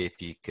to see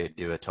if you could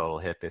do a total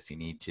hip if you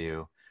need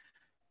to?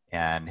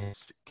 And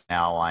his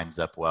canal lines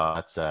up well.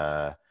 That's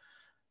a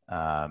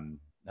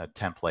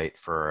template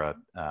for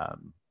a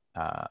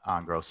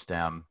on-growth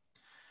stem.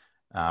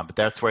 But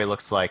that's where he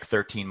looks like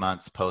 13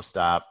 months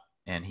post-op,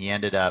 and he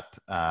ended up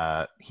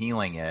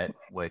healing it,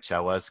 which I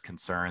was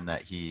concerned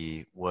that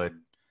he would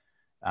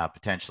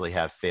potentially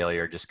have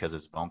failure just because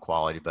of his bone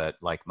quality. But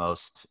like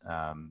most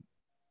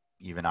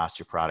even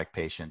osteoporotic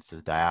patients,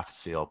 his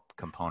diaphyseal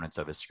components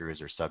of his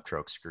screws or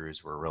subtroch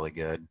screws were really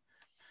good.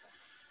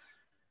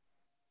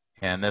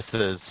 And this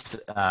is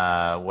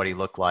what he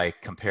looked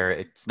like.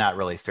 It's not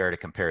really fair to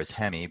compare his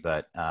hemi,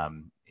 but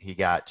he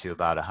got to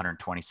about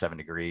 127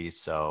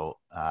 degrees. So,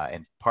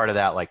 and part of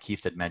that, like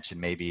Keith had mentioned,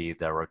 maybe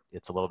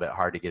it's a little bit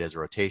hard to get his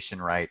rotation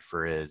right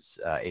for his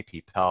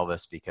AP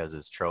pelvis because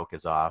his troch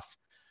is off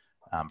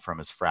from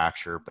his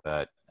fracture.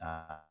 But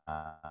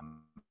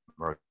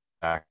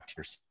back to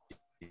your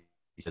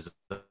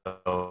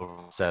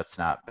set's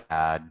not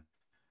bad.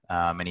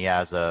 And he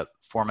has a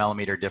 4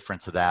 millimeter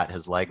difference of that.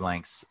 His leg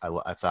lengths,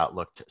 I thought,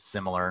 looked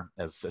similar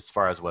as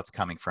far as what's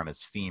coming from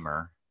his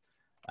femur.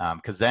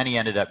 Because then he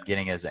ended up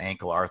getting his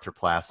ankle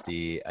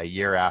arthroplasty a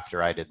year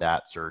after I did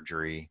that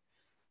surgery.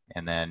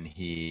 And then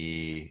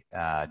he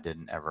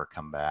didn't ever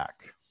come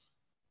back.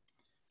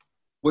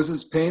 Was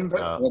his pain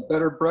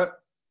better, Brett?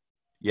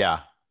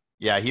 Yeah.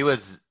 Yeah, he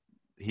was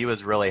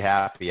really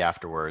happy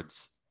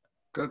afterwards.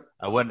 Good.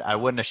 I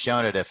wouldn't have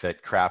shown it if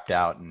it crapped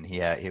out, and he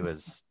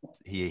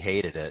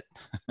hated it.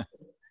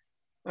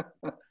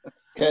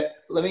 Okay,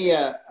 let me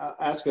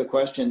ask a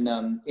question.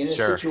 In a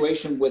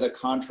situation with a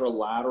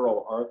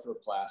contralateral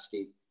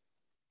arthroplasty,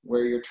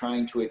 where you're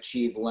trying to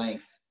achieve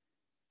length,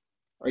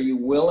 are you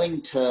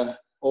willing to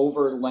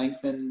over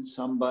lengthen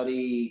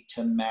somebody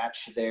to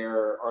match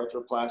their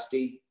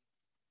arthroplasty,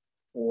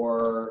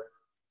 or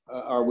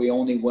are we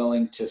only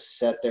willing to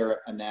set their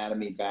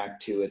anatomy back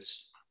to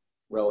its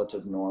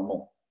relative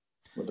normal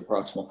with the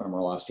proximal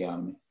femoral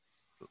osteotomy?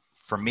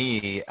 For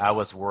me, I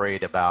was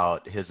worried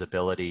about his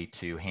ability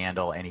to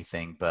handle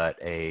anything but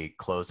a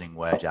closing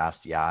wedge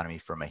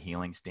osteotomy from a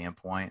healing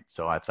standpoint.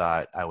 So I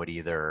thought I would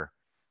either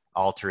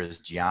alter his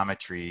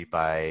geometry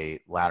by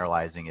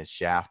lateralizing his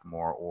shaft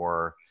more,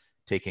 or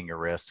taking a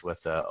risk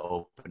with the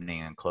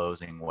opening and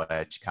closing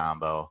wedge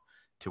combo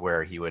to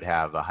where he would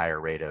have a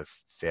higher rate of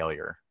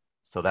failure.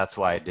 So that's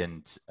why I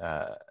didn't,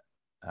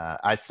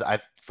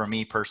 for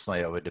me personally,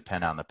 it would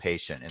depend on the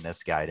patient, and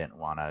this guy didn't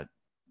want to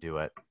do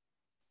it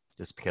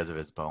just because of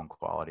his bone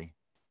quality.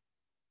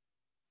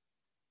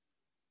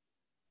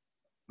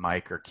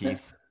 Mike or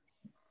Keith?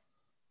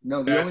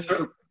 No, go ahead.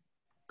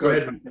 Go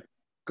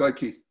ahead,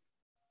 Keith.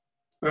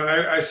 Well,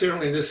 I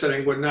certainly in this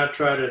setting would not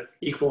try to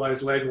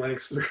equalize leg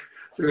lengths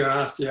through an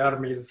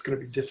osteotomy. That's going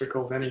to be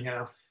difficult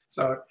anyhow.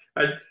 So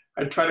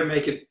I'd try to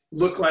make it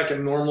look like a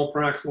normal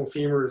proximal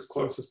femur as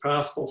close as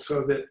possible,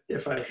 so that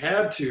if I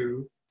had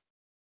to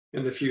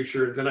in the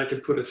future, then I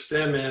could put a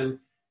stem in,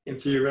 and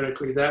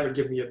theoretically that would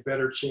give me a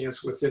better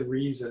chance within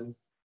reason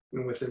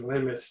and within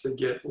limits to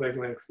get leg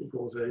length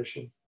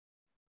equalization.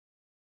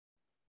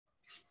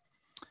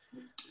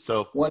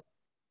 So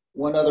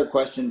one other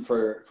question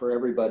for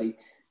everybody.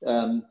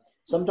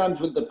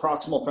 Sometimes with the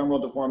proximal femoral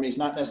deformities,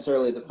 not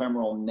necessarily the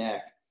femoral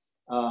neck,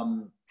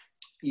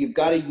 you've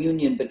got a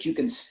union, but you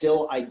can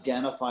still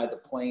identify the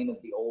plane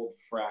of the old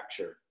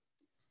fracture.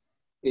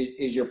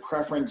 Is your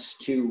preference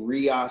to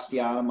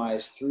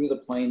re-osteotomize through the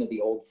plane of the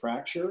old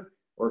fracture,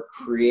 or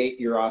create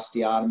your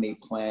osteotomy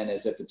plan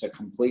as if it's a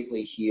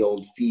completely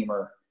healed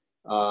femur,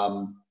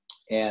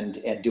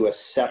 and do a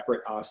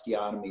separate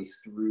osteotomy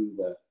through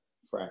the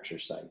fracture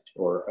site,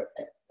 or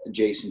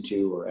adjacent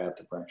to or at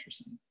the fracture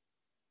site?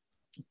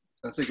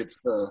 I think it's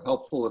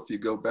helpful if you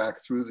go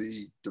back through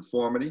the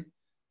deformity.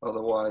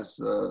 Otherwise,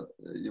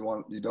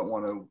 you don't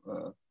want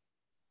to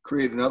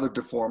create another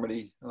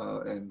deformity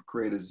and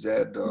create a Z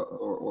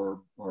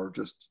or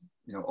just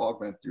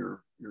augment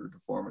your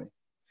deformity.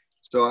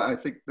 So I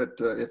think that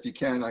if you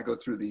can, I go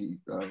through the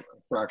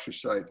fracture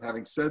site.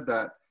 Having said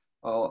that,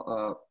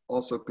 I'll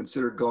also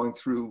consider going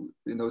through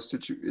in those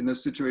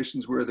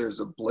situations where there's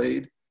a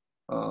blade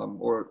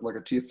or like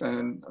a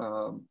TFN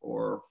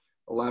or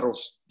a lateral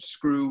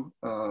screw,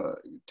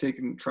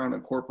 trying to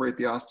incorporate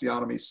the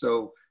osteotomy.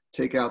 So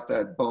take out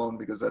that bone,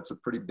 because that's a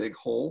pretty big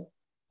hole,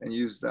 and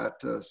use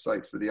that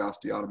site for the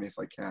osteotomy if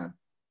I can.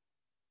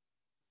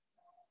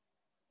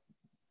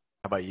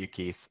 how about you,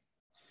 Keith?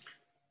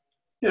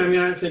 Yeah, I mean,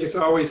 I think it's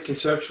always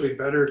conceptually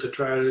better to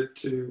try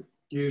to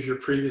use your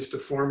previous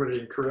deformity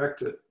and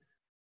correct it.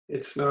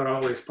 It's not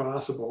always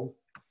possible.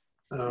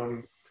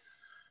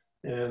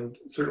 And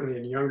certainly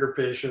in younger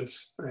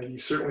patients, you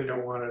certainly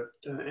don't want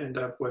to end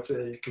up with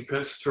a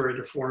compensatory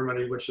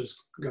deformity, which is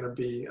going to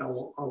be a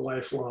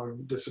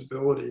lifelong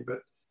disability. But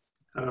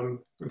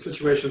in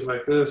situations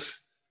like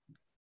this,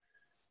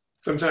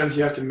 sometimes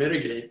you have to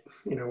mitigate,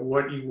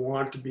 what you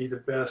want to be the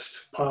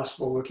best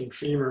possible looking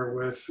femur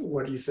with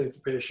what you think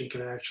the patient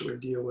can actually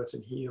deal with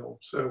and heal.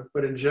 So,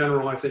 but in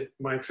general, I think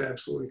Mike's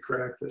absolutely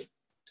correct that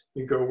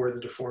you go where the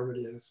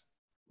deformity is.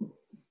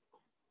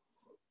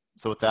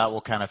 So with that,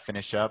 we'll kind of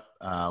finish up,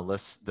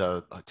 list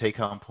the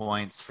take-home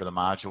points for the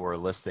module, or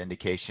list the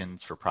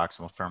indications for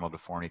proximal femoral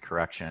deformity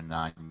correction and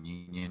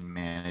non-union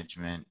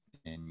management,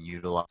 and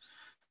utilize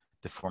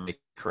deformity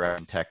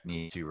correction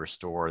technique to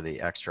restore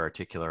the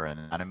extra-articular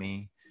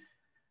anatomy.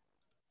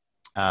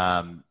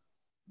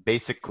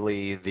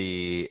 Basically,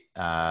 the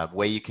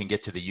way you can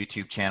get to the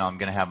YouTube channel, I'm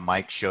going to have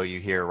Mike show you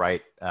here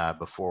right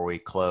before we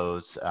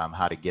close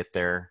how to get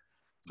there.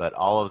 But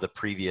all of the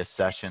previous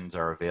sessions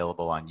are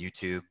available on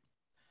YouTube.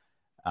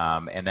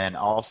 And then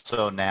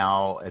also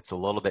now it's a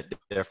little bit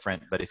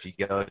different, but if you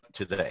go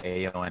to the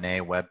AONA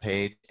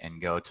webpage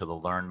and go to the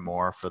Learn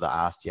More for the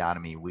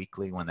Osteotomy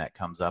Weekly, when that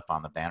comes up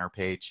on the banner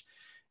page,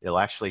 it'll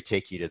actually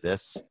take you to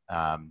this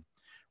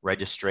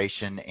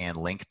registration and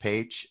link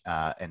page.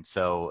 And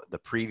so the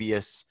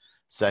previous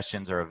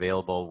sessions are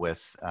available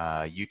with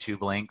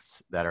YouTube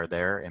links that are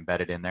there,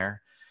 embedded in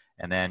there.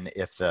 And then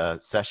if the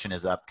session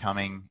is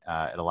upcoming,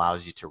 it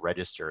allows you to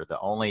register. The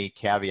only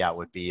caveat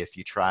would be if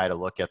you try to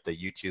look at the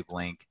YouTube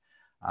link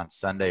on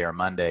Sunday or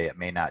Monday, it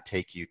may not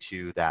take you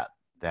to that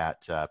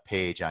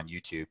page on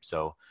YouTube.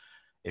 So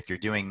if you're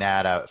doing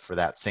that for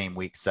that same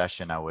week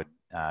session, I would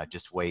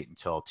just wait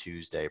until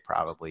Tuesday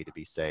probably to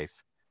be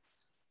safe.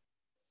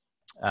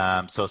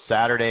 So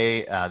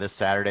Saturday, this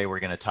Saturday, we're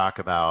going to talk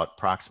about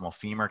proximal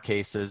femur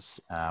cases.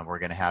 We're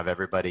going to have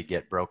everybody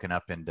get broken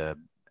up into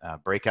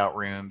breakout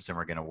rooms, and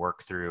we're going to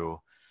work through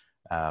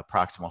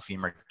proximal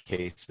femur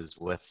cases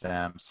with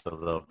them. So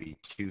there'll be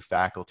 2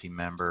 faculty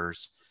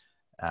members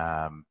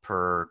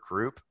per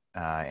group.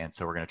 And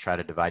so we're going to try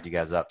to divide you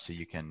guys up so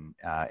you can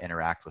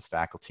interact with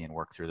faculty and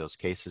work through those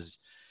cases.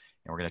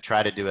 And we're going to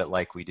try to do it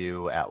like we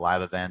do at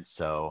live events.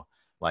 So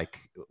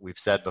like we've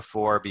said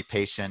before, be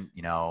patient.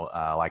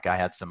 Like I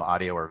had some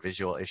audio or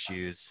visual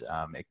issues.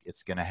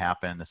 It's going to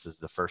happen. This is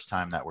the first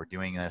time that we're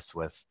doing this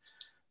with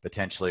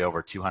potentially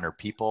over 200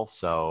 people.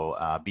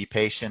 So be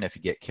patient. If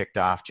you get kicked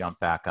off, jump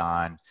back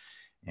on,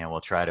 and we'll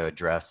try to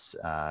address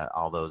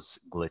all those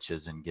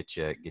glitches and get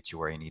you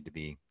where you need to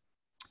be.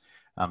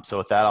 So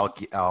with that,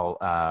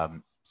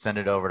 I'll send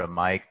it over to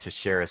Mike to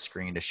share a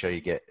screen to show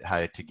you how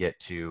to get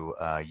to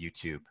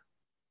YouTube.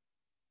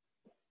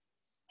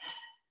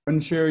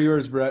 Unshare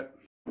yours, Brett.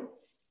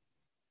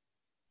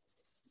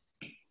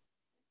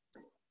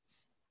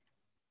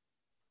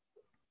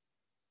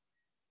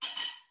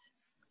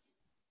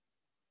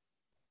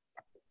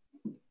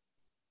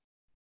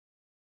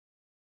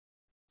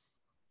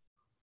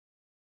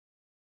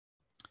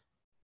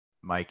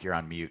 Mike, you're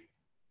on mute.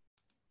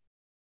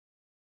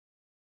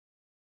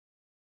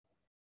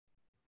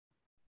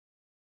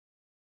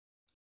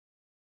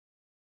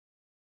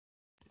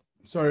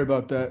 Sorry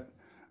about that.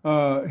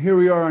 Here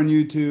we are on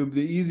YouTube.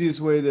 The easiest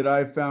way that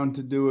I've found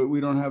to do it, we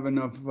don't have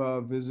enough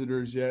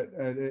visitors yet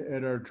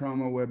at our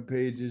trauma web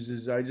pages,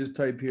 is I just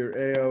type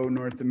here AO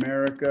North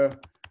America.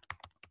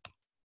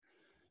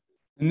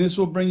 And this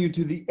will bring you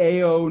to the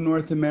AO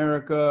North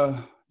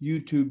America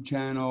YouTube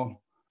channel.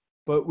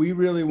 But we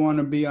really want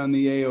to be on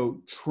the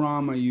AO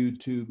Trauma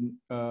YouTube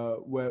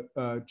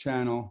web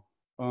channel.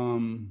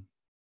 And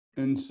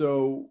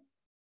so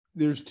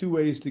there's two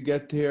ways to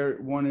get there.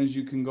 One is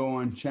you can go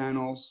on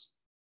channels.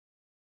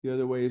 The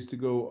other way is to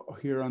go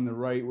here on the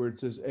right where it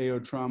says AO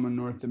Trauma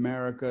North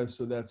America.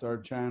 So that's our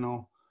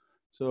channel.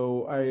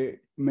 So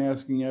I'm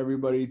asking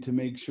everybody to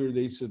make sure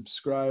they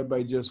subscribe.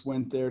 I just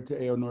went there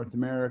to AO North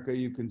America.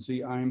 You can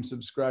see I'm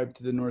subscribed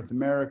to the North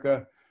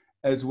America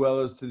as well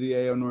as to the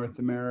AO North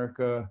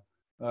America,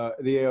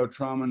 the AO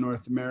Trauma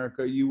North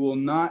America. You will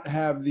not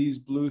have these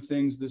blue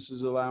things. This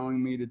is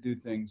allowing me to do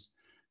things.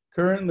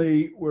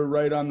 Currently, we're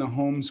right on the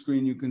home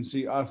screen. You can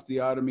see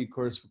osteotomy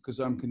course because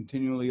I'm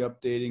continually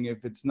updating.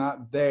 If it's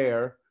not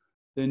there,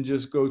 then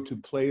just go to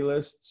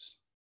playlists.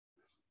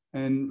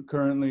 And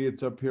currently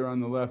it's up here on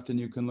the left and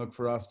you can look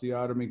for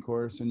osteotomy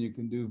course and you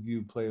can do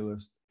view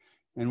playlist.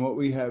 And what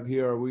we have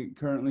here, we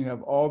currently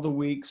have all the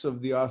weeks of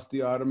the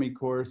osteotomy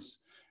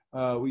course.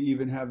 We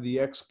even have the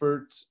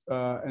experts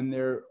and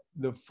they're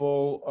the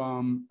full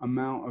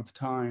amount of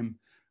time.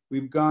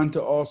 We've gone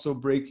to also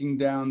breaking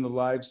down the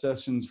live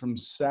sessions from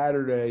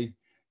Saturday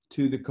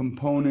to the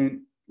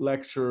component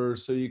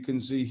lecturers. So you can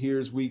see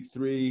here's week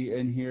 3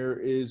 and here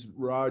is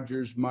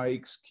Roger's,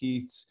 Mike's,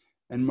 Keith's,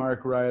 and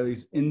Mark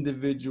Riley's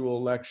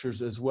individual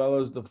lectures, as well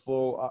as the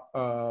full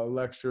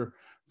lecture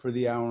for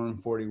the hour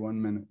and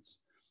 41 minutes.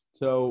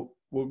 So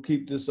we'll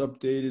keep this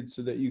updated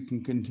so that you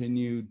can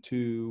continue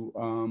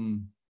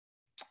to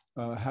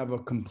have a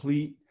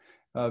complete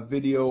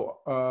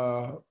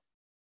video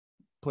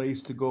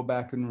place to go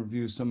back and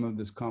review some of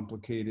this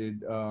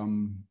complicated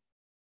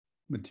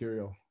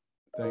material.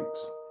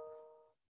 Thanks.